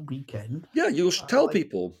cut at the weekend, you'll tell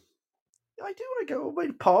people. I do want to go. I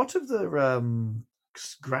mean, part of the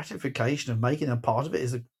gratification of making a part of it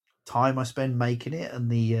is the time I spend making it,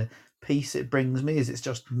 and the peace it brings me is it's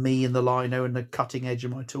just me and the lino and the cutting edge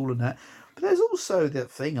of my tool and that. But there's also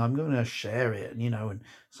that thing, I'm going to share it, and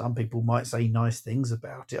some people might say nice things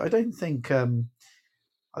about it. I don't think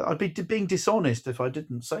I'd be being dishonest if I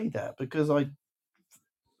didn't say that, because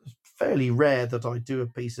it's fairly rare that I do a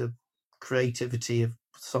piece of creativity of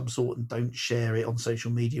some sort and don't share it on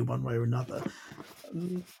social media one way or another.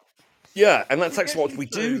 Yeah, and that's actually what we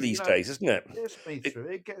do these days, isn't it?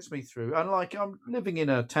 It gets me through. And like, I'm living in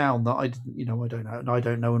a town that I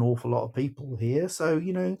don't know an awful lot of people here, so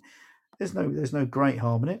there's no great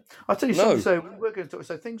harm in it. I'll tell you something. So we're going to talk.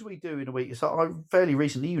 So things we do in a week. So I fairly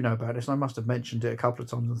recently, know about this, and I must have mentioned it a couple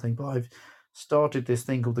of times, I think. But I've started this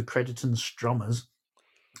thing called the Crediton Strummers,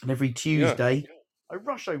 and every Tuesday. I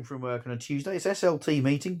rush home from work on a Tuesday. It's SLT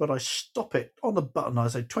meeting, but I stop it on the button. I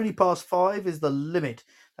say 5:20 is the limit.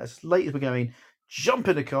 That's as late as we're going. Jump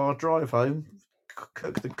in the car, drive home,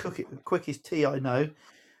 cook the quickest tea I know,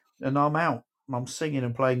 and I'm out. I'm singing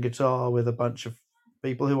and playing guitar with a bunch of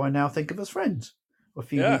people who I now think of as friends. A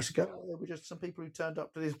few weeks ago, there were just some people who turned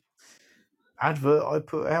up to this advert I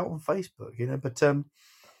put out on Facebook. But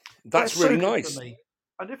that's really nice. For me.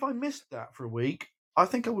 And if I missed that for a week, I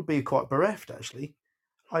think I would be quite bereft, actually.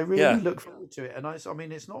 I really look forward to it. And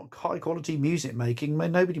it's not high quality music making.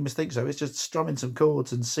 Nobody must think so. It's just strumming some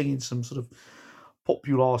chords and singing some sort of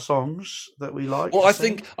popular songs that we like. Well, to I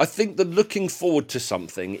sing. think the looking forward to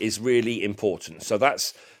something is really important. So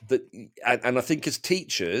that's the, and I think as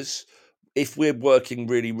teachers, if we're working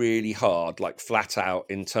really, really hard, like flat out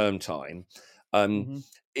in term time, um,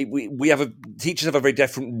 Mm-hmm. we have teachers have a very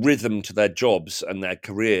different rhythm to their jobs and their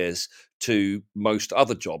careers to most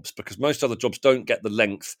other jobs, because most other jobs don't get the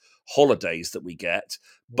length holidays that we get,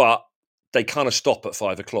 but they kind of stop at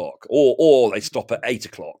 5 o'clock, or they stop at 8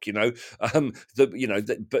 o'clock. But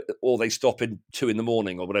or they stop in 2 in the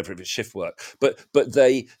morning or whatever if it's shift work. But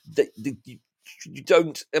you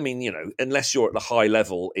don't. I mean, unless you're at the high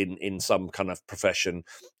level in some kind of profession,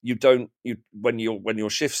 you don't. When your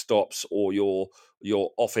shift stops or your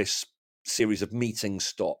office series of meetings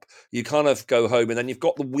stop, you kind of go home, and then you've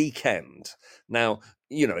got the weekend. Now,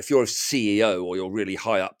 if you're a CEO or you're really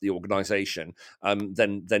high up the organization,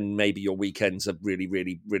 then maybe your weekends are really,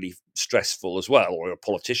 really, really stressful as well, or you're a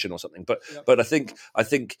politician or something. But Yep. but I think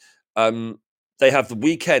they have the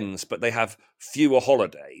weekends, but they have fewer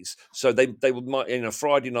holidays. So they might,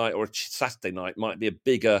 Friday night or a Saturday night might be a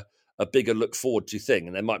bigger look forward to thing,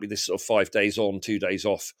 and there might be this sort of 5 days on, 2 days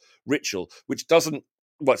off ritual, which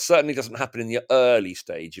certainly doesn't happen in the early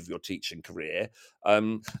stage of your teaching career.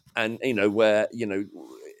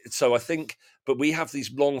 So I think, but we have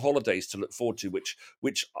these long holidays to look forward to, which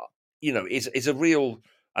is a real.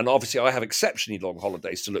 And obviously, I have exceptionally long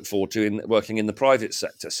holidays to look forward to in working in the private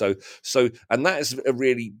sector. So, and that is a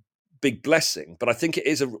really big blessing. But I think it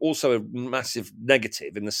is also a massive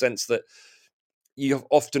negative in the sense that you've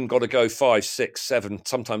often got to go 5, 6, 7,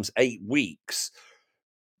 sometimes 8 weeks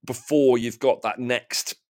before you've got that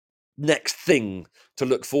next thing to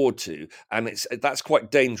look forward to, and that's quite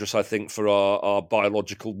dangerous, I think, for our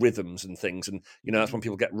biological rhythms and things. And that's when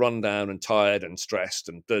people get run down and tired and stressed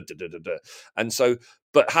and and so.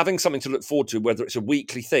 But having something to look forward to, whether it's a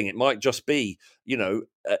weekly thing, it might just be a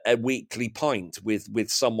weekly pint with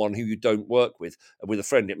someone who you don't work with a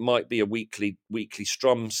friend. It might be a weekly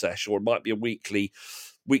strum session, or it might be a weekly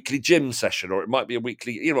gym session, or it might be a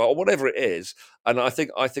weekly, or whatever it is. And I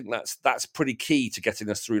think that's pretty key to getting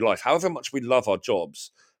us through life. However much we love our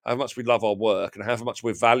jobs, however much we love our work, and however much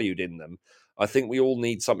we're valued in them, I think we all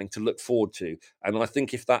need something to look forward to. And I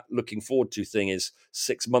think if that looking forward to thing is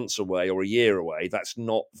 6 months away or a year away, that's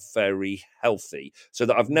not very healthy. So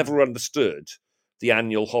that I've never understood the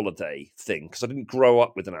annual holiday thing, because I didn't grow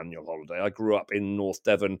up with an annual holiday. I grew up in North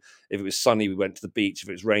Devon. If it was sunny, we went to the beach. If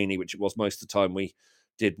it was rainy, which it was most of the time, we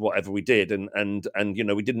did whatever we did, and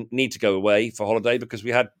we didn't need to go away for holiday because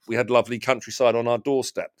we had lovely countryside on our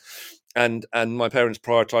doorstep, and my parents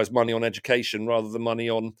prioritized money on education rather than money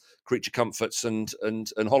on creature comforts and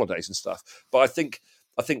holidays and stuff. But I think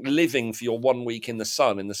living for your 1 week in the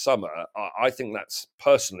sun in the summer, I think that's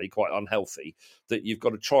personally quite unhealthy. That you've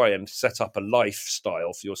got to try and set up a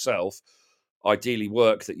lifestyle for yourself, ideally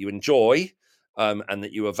work that you enjoy, and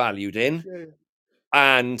that you are valued in. Yeah.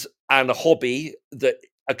 And a hobby that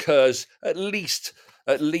occurs at least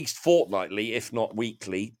fortnightly, if not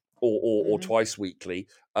weekly, or twice weekly,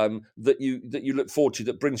 that you look forward to,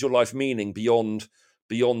 that brings your life meaning beyond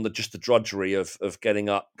just the drudgery of getting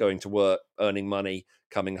up, going to work, earning money,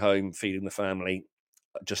 coming home, feeding the family,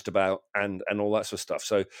 just about, and all that sort of stuff.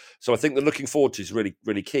 So I think the looking forward to is really,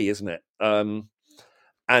 really key, isn't it?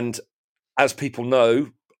 And as people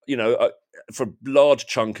know, for a large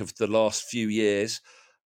chunk of the last few years,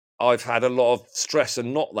 I've had a lot of stress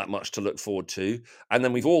and not that much to look forward to. And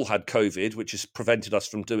then we've all had COVID, which has prevented us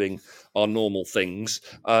from doing our normal things,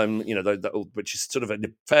 which is sort of a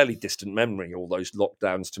fairly distant memory. All those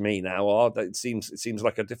lockdowns to me now are, it seems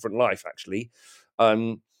like a different life, actually.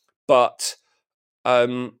 But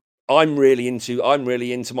I'm really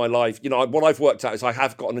into my life. What I've worked out is I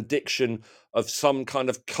have got an addiction of some kind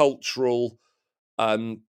of cultural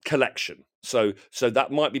collection. So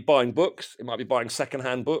that might be buying books, it might be buying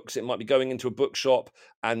secondhand books, it might be going into a bookshop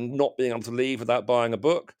and not being able to leave without buying a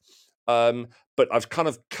book. But I've kind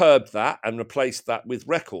of curbed that and replaced that with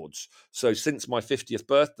records. So since my 50th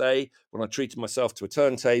birthday, when I treated myself to a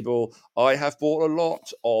turntable, I have bought a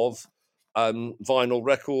lot of vinyl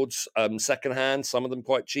records, secondhand, some of them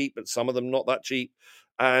quite cheap, but some of them not that cheap.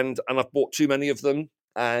 And I've bought too many of them.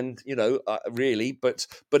 And really, but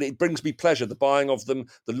it brings me pleasure, the buying of them,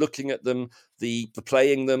 the looking at them, the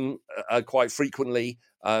playing them quite frequently.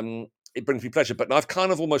 It brings me pleasure. But I've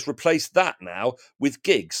kind of almost replaced that now with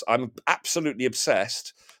gigs. I'm absolutely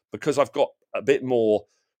obsessed because I've got a bit more.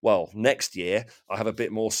 Well, next year I have a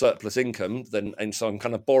bit more surplus income and so I'm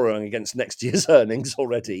kind of borrowing against next year's earnings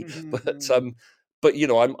already. But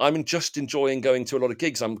I'm just enjoying going to a lot of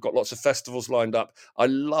gigs. I've got lots of festivals lined up. I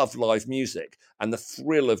love live music, and the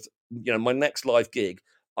thrill of my next live gig,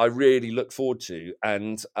 I really look forward to,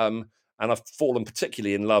 and I've fallen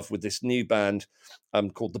particularly in love with this new band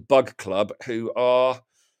called the Bug Club, who are.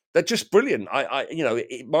 They're just brilliant.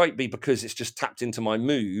 It might be because it's just tapped into my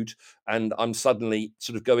mood, and I'm suddenly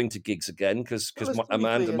sort of going to gigs again because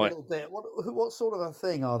Amanda a might. little bit. What sort of a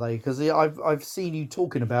thing are they? Because I've seen you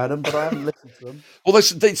talking about them, but I haven't listened to them. Well,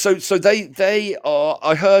 they are.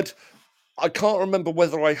 I can't remember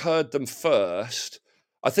whether I heard them first.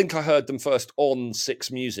 I think I heard them first on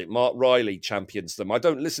Six Music. Mark Riley champions them. I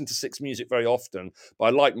don't listen to Six Music very often, but I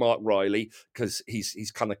like Mark Riley because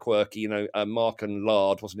he's kind of quirky. Mark and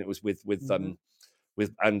Lard, wasn't it? Was with he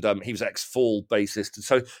was ex-Fall bassist, and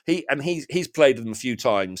so he's played with them a few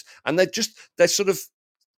times, and they're sort of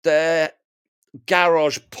they're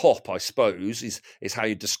garage pop, I suppose, is how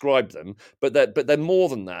you describe them. But they're more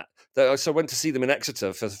than that. So I went to see them in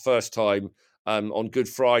Exeter for the first time on Good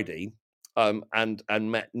Friday, and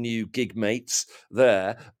met new gig mates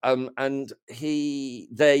there. And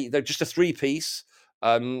they're just a 3-piece.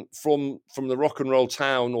 From the rock and roll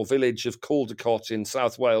town or village of Caldecott in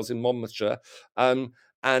South Wales in Monmouthshire, and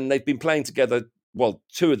they've been playing together. Well,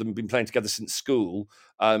 2 of them have been playing together since school,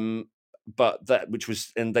 but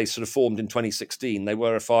they sort of formed in 2016. They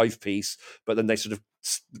were a 5-piece, but then they sort of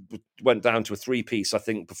went down to a 3-piece, I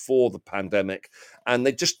think, before the pandemic. And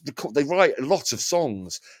they write a lot of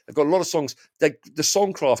songs. They've got a lot of songs. The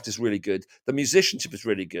songcraft is really good. The musicianship is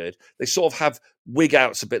really good. They sort of have wig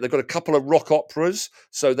outs a bit. They've got a couple of rock operas,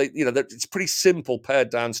 so it's pretty simple pared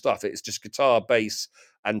down stuff. It's just guitar, bass,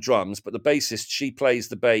 and drums. But the bassist, she plays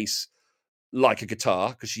the bass like a guitar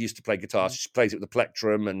because she used to play guitar. She plays it with a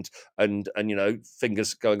plectrum and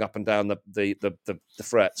fingers going up and down the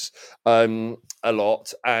frets a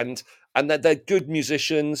lot. And they're good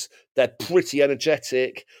musicians. They're pretty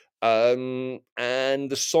energetic. And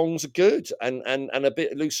the songs are good and a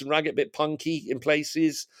bit loose and ragged, a bit punky in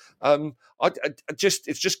places.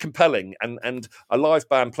 It's just compelling, and a live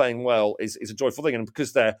band playing well is a joyful thing. And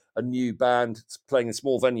because they're a new band playing in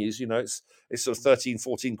small venues, it's sort of 13,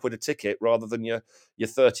 14 quid a ticket rather than your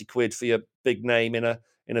 30 quid for your big name in a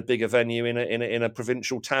bigger venue in a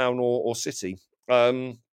provincial town or city.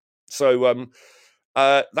 That's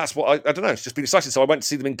what I don't know. It's just been exciting. So I went to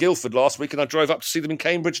see them in Guildford last week, and I drove up to see them in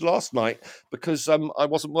Cambridge last night because I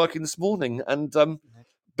wasn't working this morning, and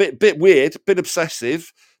bit weird, bit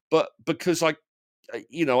obsessive, but because I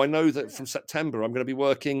know that from September I'm going to be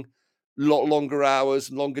working a lot longer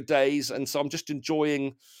hours, longer days, and so I'm just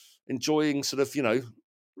enjoying sort of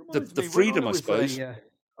the freedom, I suppose.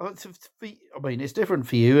 I mean, it's different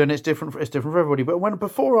for you, and it's different for everybody. But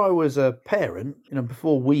before I was a parent,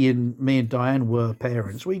 before me and Diane were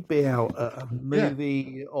parents, we'd be out at a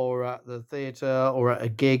movie or at the theatre or at a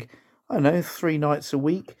gig. I don't know, 3 nights a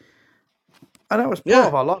week, and that was part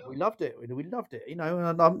of our life. We loved it. We loved it, And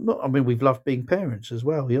I'm not. I mean, we've loved being parents as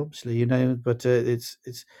well, obviously, But it's.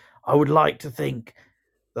 I would like to think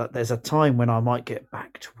that there's a time when I might get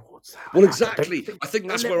back towards that. Well, exactly. I think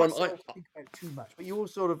that's where I'm. Too much, but you're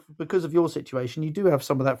sort of, because of your situation, you do have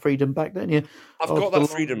some of that freedom back, don't you? I've got that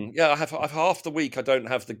freedom. Yeah, I have half the week. I don't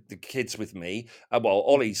have the kids with me. Well,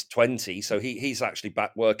 Ollie's 20, so he's actually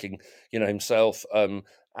back working, himself. And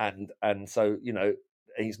so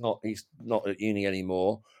he's not at uni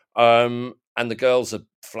anymore. And the girls are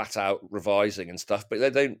flat out revising and stuff, but they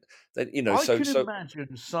don't. I could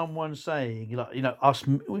imagine someone saying, us,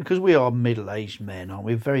 because we are middle-aged men, aren't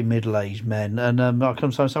we? Very middle-aged men, and I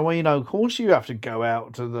come saying, well, of course you have to go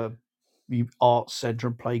out to the arts centre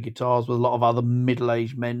and play guitars with a lot of other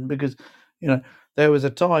middle-aged men because, there was a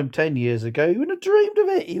time 10 years ago you wouldn't have dreamed of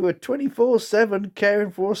it. You were 24/7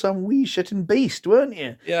 caring for some wee shitting beast, weren't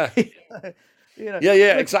you? Yeah.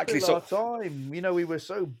 Yeah, exactly. So our time, we were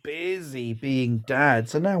so busy being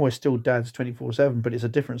dads, and now we're still dads 24/7, but it's a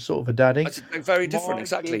different sort of a dadding. It's very different,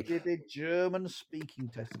 exactly. He did a German speaking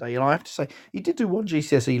test today, and I have to say, he did do one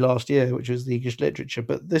GCSE last year, which was the English literature,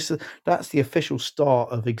 but that's the official start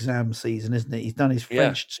of exam season, isn't it? He's done his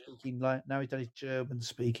French speaking, now he's done his German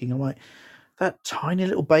speaking. I'm like, that tiny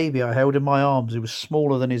little baby I held in my arms, who was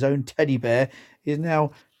smaller than his own teddy bear, is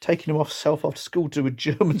now taking himself off to school to do a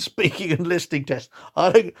German speaking and listening test.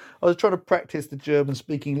 I was trying to practice the German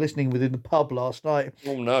speaking and listening within the pub last night.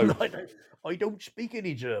 Oh no. I don't speak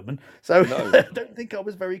any German, so no. I don't think I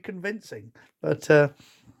was very convincing. But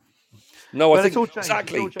no, I think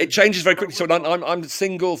exactly. It changes very quickly. So I'm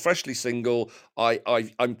single, freshly single. I'm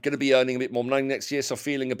going to be earning a bit more money next year, so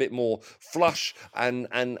feeling a bit more flush, and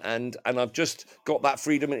I've just got that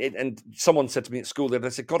freedom. And someone said to me at school that I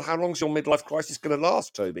said, "God, how long is your midlife crisis going to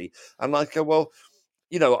last, Toby?" And I go, "Well,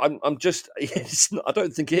 I'm just. I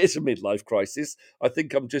don't think it is a midlife crisis. I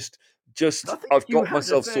think I'm just. I think I've you got had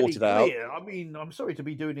myself a fairly sorted out. clear. I mean, I'm sorry to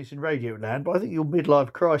be doing this in radio land, but I think your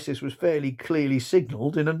midlife crisis was fairly clearly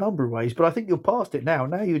signalled in a number of ways. But I think you're past it now.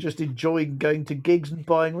 Now you're just enjoying going to gigs and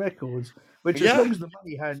buying records. Which, as Yeah, long as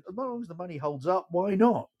the money holds up, why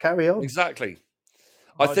not carry on? exactly.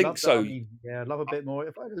 I I'd think love that. I so. mean, yeah, I'd love a bit more.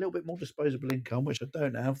 If I had a little bit more disposable income, which I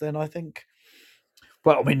don't have, then I think.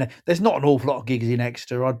 Well, I mean, there's not an awful lot of gigs in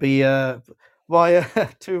Exeter. I'd be my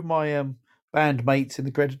two of my bandmates in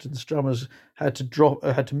the Crediton Strummers had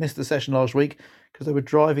to miss the session last week because they were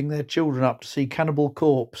driving their children up to see Cannibal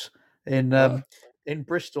Corpse in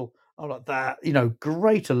Bristol. I'm like that.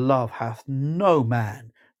 Greater love hath no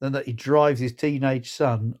man than that he drives his teenage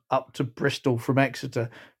son up to Bristol from Exeter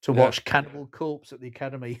to Yeah. watch Cannibal Corpse at the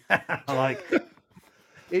Academy. Like.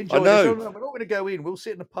 I Enjoy know. this. We're not going to go in. We'll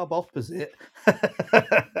sit in a pub opposite.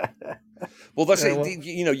 Well, that's Yeah,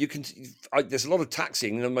 it. well- You can. There's a lot of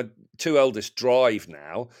taxiing. My two eldest drive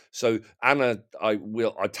now, so Anna, I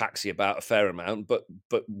taxi about a fair amount, but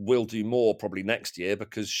we'll do more probably next year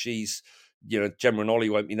because she's, Gemma and Ollie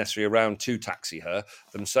won't be necessarily around to taxi her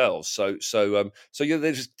themselves. So yeah,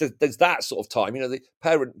 there's that sort of time.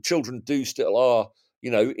 The children do still are.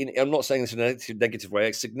 I'm not saying this in a negative way.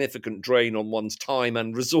 A significant drain on one's time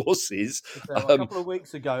and resources. So a couple of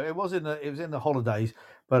weeks ago, it was in the holidays,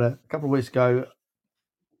 but a couple of weeks ago,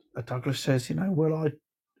 Douglas says,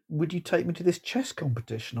 would you take me to this chess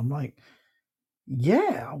competition? I'm like,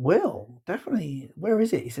 yeah, I will, definitely. Where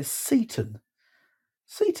is it? He says Seaton.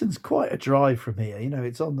 Seaton's quite a drive from here.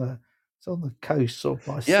 It's on the coast, sort of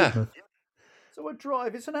by Yeah. Sidmouth. So I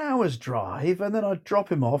drive. It's an hour's drive, and then I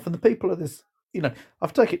drop him off. And the people at this,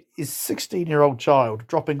 I've taken his 16-year-old child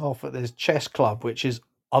dropping off at this chess club, which is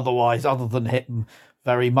otherwise, other than him,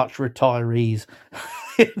 very much retirees.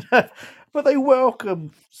 But they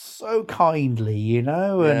welcome so kindly,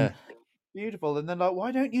 and beautiful. And then like,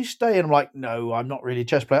 why don't you stay? And I'm like, no, I'm not really a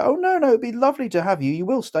chess player. Oh no, it'd be lovely to have you. You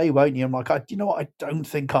will stay, won't you? I'm like, you know what? I don't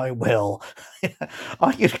think I will.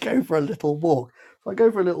 I could go for a little walk. If I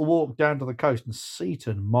go for a little walk down to the coast and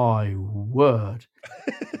Seaton, my word.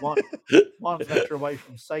 One letter away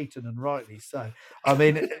from Satan, and rightly so. I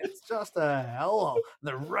mean, it's just a hell.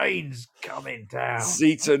 The rain's coming down.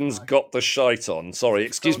 Seaton's got the shite on. Sorry,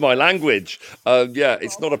 excuse my language. Yeah,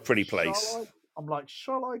 it's not a pretty place. I'm like,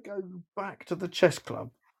 shall I go back to the chess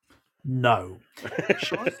club? No.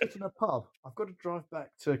 Shall I sit in a pub? I've got to drive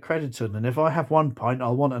back to Crediton, and if I have one pint,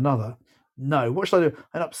 I'll want another. No. What shall I do?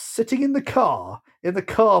 I end up sitting in the car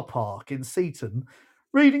park in Seaton,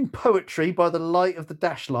 reading poetry by the light of the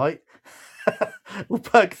dash light.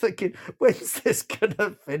 Back thinking, when's this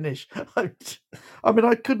gonna finish? I mean,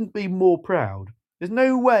 I couldn't be more proud. There's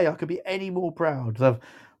no way I could be any more proud of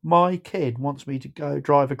my kid wants me to go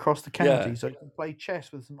drive across the county so he can play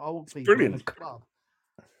chess with some old people in a club.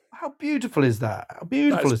 How beautiful is that? How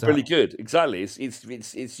beautiful is that? Really good. Exactly.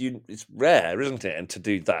 It's rare, isn't it? And to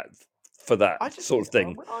do that for that sort of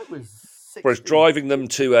thing. When I was 16, whereas driving them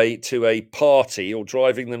to a party or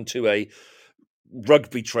driving them to a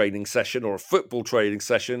rugby training session or a football training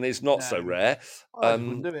session is not so rare. I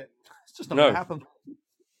wouldn't do it. It's just not going to happen.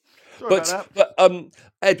 But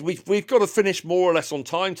Ed, we've got to finish more or less on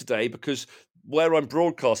time today because where I'm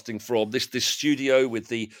broadcasting from, this studio with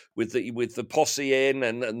the posse in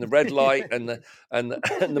and the red light and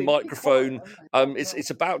the microphone, it's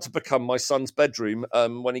about to become my son's bedroom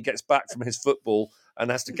when he gets back from his football and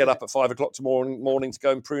has to get up at 5 o'clock tomorrow morning to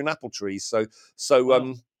go and prune apple trees. So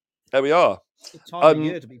there we are. It's the time of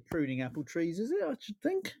year to be pruning apple trees, is it? I should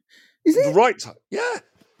think. Is it the right time? Yeah.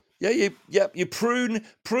 Yeah, you prune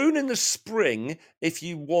in the spring if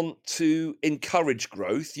you want to encourage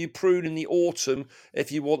growth. You prune in the autumn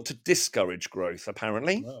if you want to discourage growth.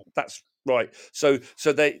 Apparently, that's right. So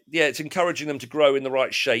it's encouraging them to grow in the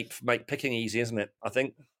right shape, make picking easy, isn't it? I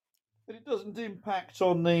think. But it doesn't impact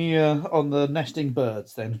on the nesting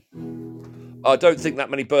birds, then. I don't think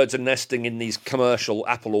that many birds are nesting in these commercial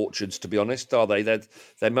apple orchards. To be honest, are they?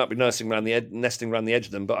 They might be nesting around the edge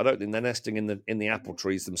of them, but I don't think they're nesting in the apple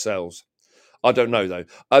trees themselves. I don't know though.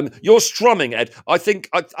 You're strumming, Ed. I think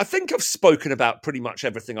I've spoken about pretty much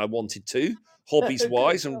everything I wanted to, hobbies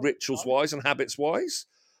wise and rituals wise and habits wise.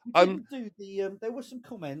 There were some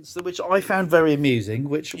comments which I found very amusing.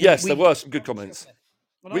 There were some good comments.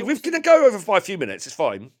 We're going to go over by a few minutes. It's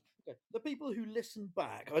fine. The people who listen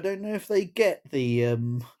back, I don't know if they get the.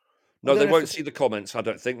 No, they won't see the comments. I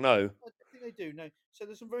don't think. No, I think they do. No, so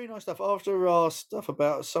there's some very nice stuff after our stuff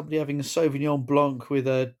about somebody having a Sauvignon Blanc with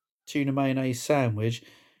a tuna mayonnaise sandwich.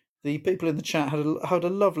 The people in the chat had a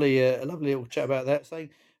lovely little chat about that, saying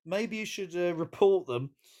Maybe you should report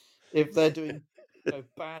them if they're doing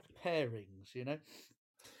bad pairings.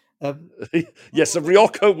 Yes, a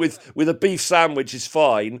rioja with a beef sandwich is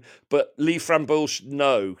fine, but Lee Framboise,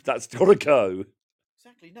 no, that's got to go.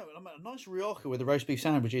 Exactly. No, I mean, a nice rioja with a roast beef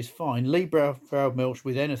sandwich is fine. Lee Brow Milch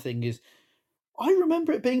with anything is. I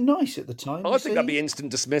remember it being nice at the time. I You think that'd be see, instant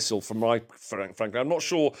dismissal from frankly. I'm not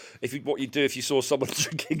sure what you'd do if you saw someone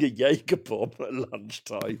drinking a Jaeger bomb at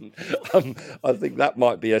lunchtime. I think that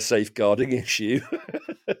might be a safeguarding issue.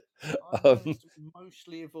 I managed to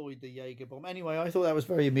mostly avoid the Jaeger bomb. Anyway, I thought that was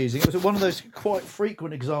very amusing. It was one of those quite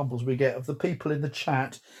frequent examples we get of the people in the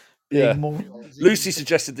chat being Yeah. more. Lucy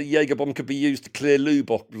suggested that Jaeger bomb could be used to clear loo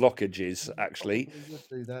blockages, actually. We would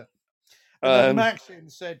do that. And then Um, Maxim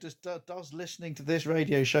said, "Does listening to this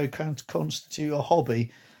radio show constitute a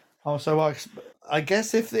hobby?" Oh, so I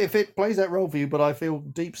guess if it plays that role for you, but I feel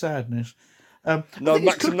deep sadness. I No, think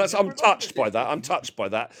it's Maxim, cooking. I'm touched by that. I'm touched by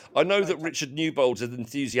that. I know that Richard Newbold's an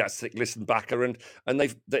enthusiastic listen backer, and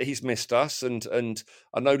that he's missed us, and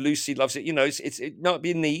I know Lucy loves it. You know, it might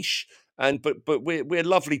be a niche, but we're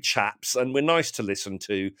lovely chaps, and we're nice to listen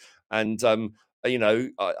to, and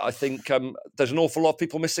I think there's an awful lot of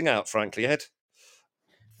people missing out, frankly, Ed.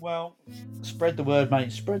 Well, spread the word,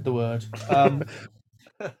 mate. Spread the word.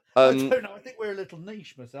 I don't know. I think we're a little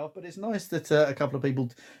niche myself, but it's nice that a couple of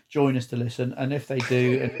people join us to listen. And if they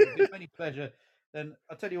do, and if it gives me any pleasure, then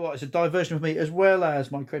I'll tell you what, it's a diversion for me, as well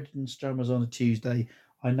as my credit and strummers on a Tuesday.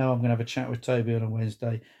 I know I'm going to have a chat with Toby on a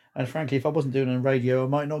Wednesday. And frankly, if I wasn't doing it on radio, I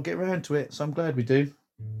might not get around to it. So I'm glad we do.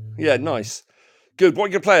 Yeah, nice. Good. What are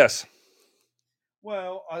you going to play us?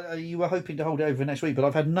 Well, you were hoping to hold it over next week, but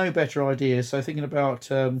I've had no better ideas. So thinking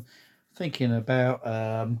about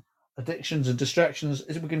addictions and distractions.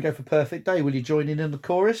 We're going to go for Perfect Day. Will you join in the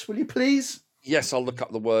chorus? Will you please? Yes, I'll look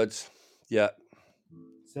up the words. Yeah.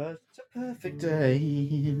 Such a perfect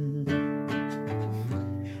day.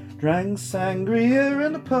 Drank sangria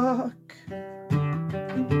in the park.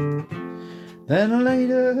 Then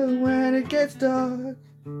later, when it gets dark,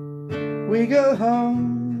 we go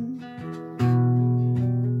home.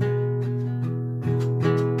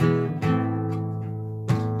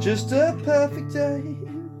 Just a perfect day.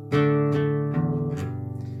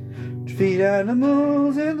 Feed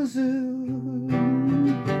animals in the zoo.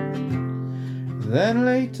 Then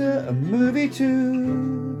later a movie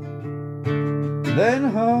too. Then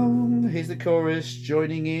home. Here's the chorus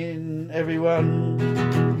joining in. Everyone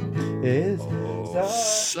is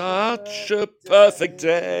such a perfect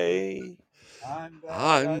day.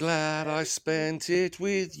 I'm glad I spent it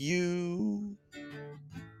with you.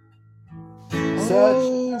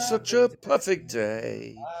 Such a perfect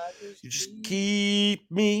day. You just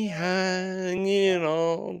keep me hanging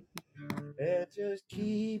on. It just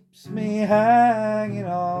keeps me hanging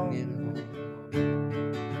on.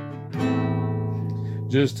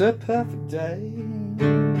 Just a perfect day.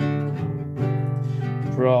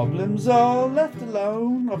 Problems all left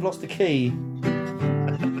alone. I've lost the key.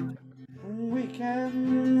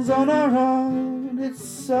 Weekends on our own. It's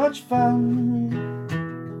such fun.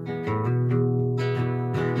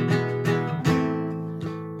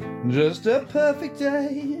 Just a perfect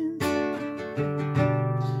day.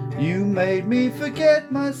 You made me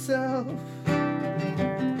forget myself.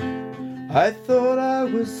 I thought I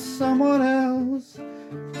was someone else,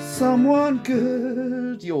 someone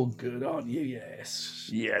good. You're good, aren't you? Yes.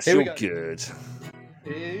 Yes, you're good.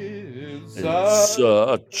 It's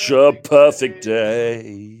such a perfect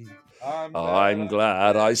day. I'm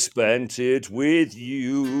glad I spent it with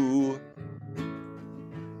you.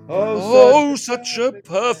 Oh, such a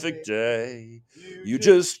perfect day. You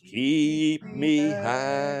just keep me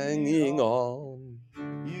hanging on.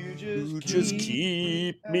 You just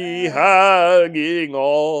keep me hanging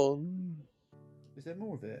on. Is there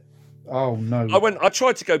more of it? Oh no! I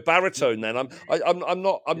tried to go baritone. Then I'm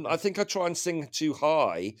not. I think I try and sing too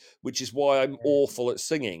high, which is why I'm awful at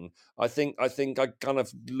singing. I think I kind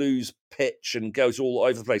of lose pitch and goes all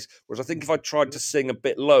over the place. Whereas I think if I tried to sing a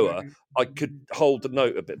bit lower, I could hold the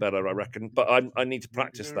note a bit better. I reckon, but I need to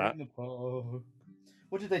practice that.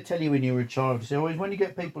 What did they tell you when you were a child? So always when you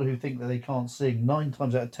get people who think that they can't sing, 9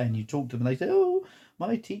 times out of 10 you talk to them and they say, "Oh,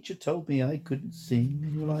 my teacher told me I couldn't sing."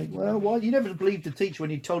 And you're like, "Well, why?" You never believed the teacher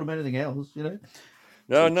when you told them anything else, you know.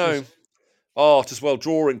 No. Art as well,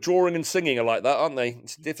 drawing and singing are like that, aren't they?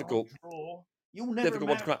 It's difficult. You'll never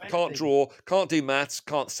difficult. Can't draw, can't do maths,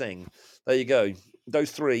 can't sing. There you go.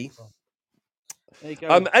 Those three. There you go.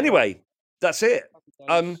 Anyway, that's it.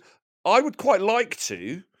 I would quite like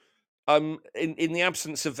to. In the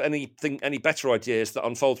absence of any better ideas that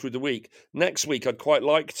unfold through the week, next week I'd quite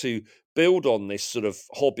like to build on this sort of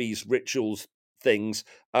hobbies, rituals things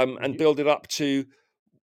and build it up to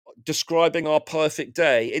describing our perfect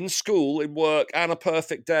day in school, in work, and a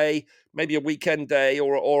perfect day, maybe a weekend day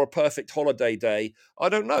or a perfect holiday day. I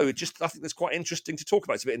don't know. I think it's quite interesting to talk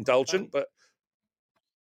about. It's a bit indulgent, but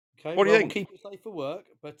Okay, what do you we'll think? keep it safe for work,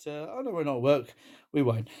 but I know we're not at work. We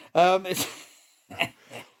won't. It's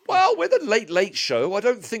Well, we're the late show. I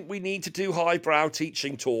don't think we need to do highbrow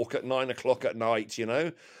teaching talk at 9 o'clock at night.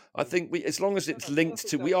 I think as long as it's linked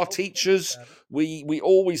to, we are teachers. We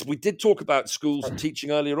did talk about schools and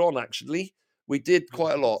teaching earlier on. Actually, we did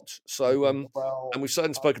quite a lot. So and we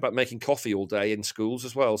certainly spoke about making coffee all day in schools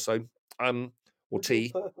as well. So or Would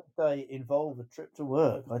tea. a perfect day involve a trip to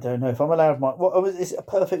work? I don't know if I'm allowed. Is it a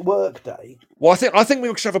perfect work day? Well, I think we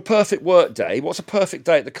should have a perfect work day. What's a perfect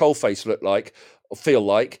day at the coalface look like or feel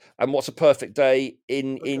like, and what's a perfect day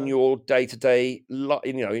in your day to day,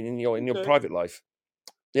 in your private life?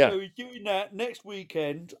 Yeah, So we're doing that next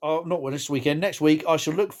weekend. This weekend. Next week, I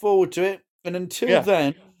shall look forward to it. And until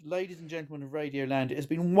then, ladies and gentlemen of Radio Land, it has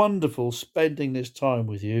been wonderful spending this time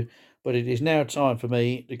with you. But it is now time for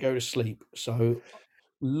me to go to sleep. So,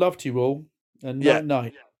 love to you all, and night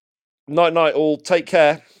night. Night night all. Take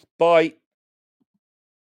care. Bye.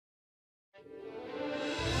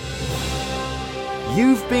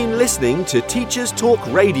 You've been listening to Teachers Talk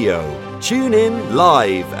Radio. Tune in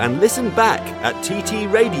live and listen back at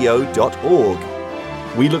ttradio.org.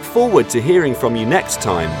 We look forward to hearing from you next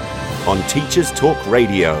time on Teachers Talk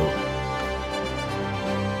Radio.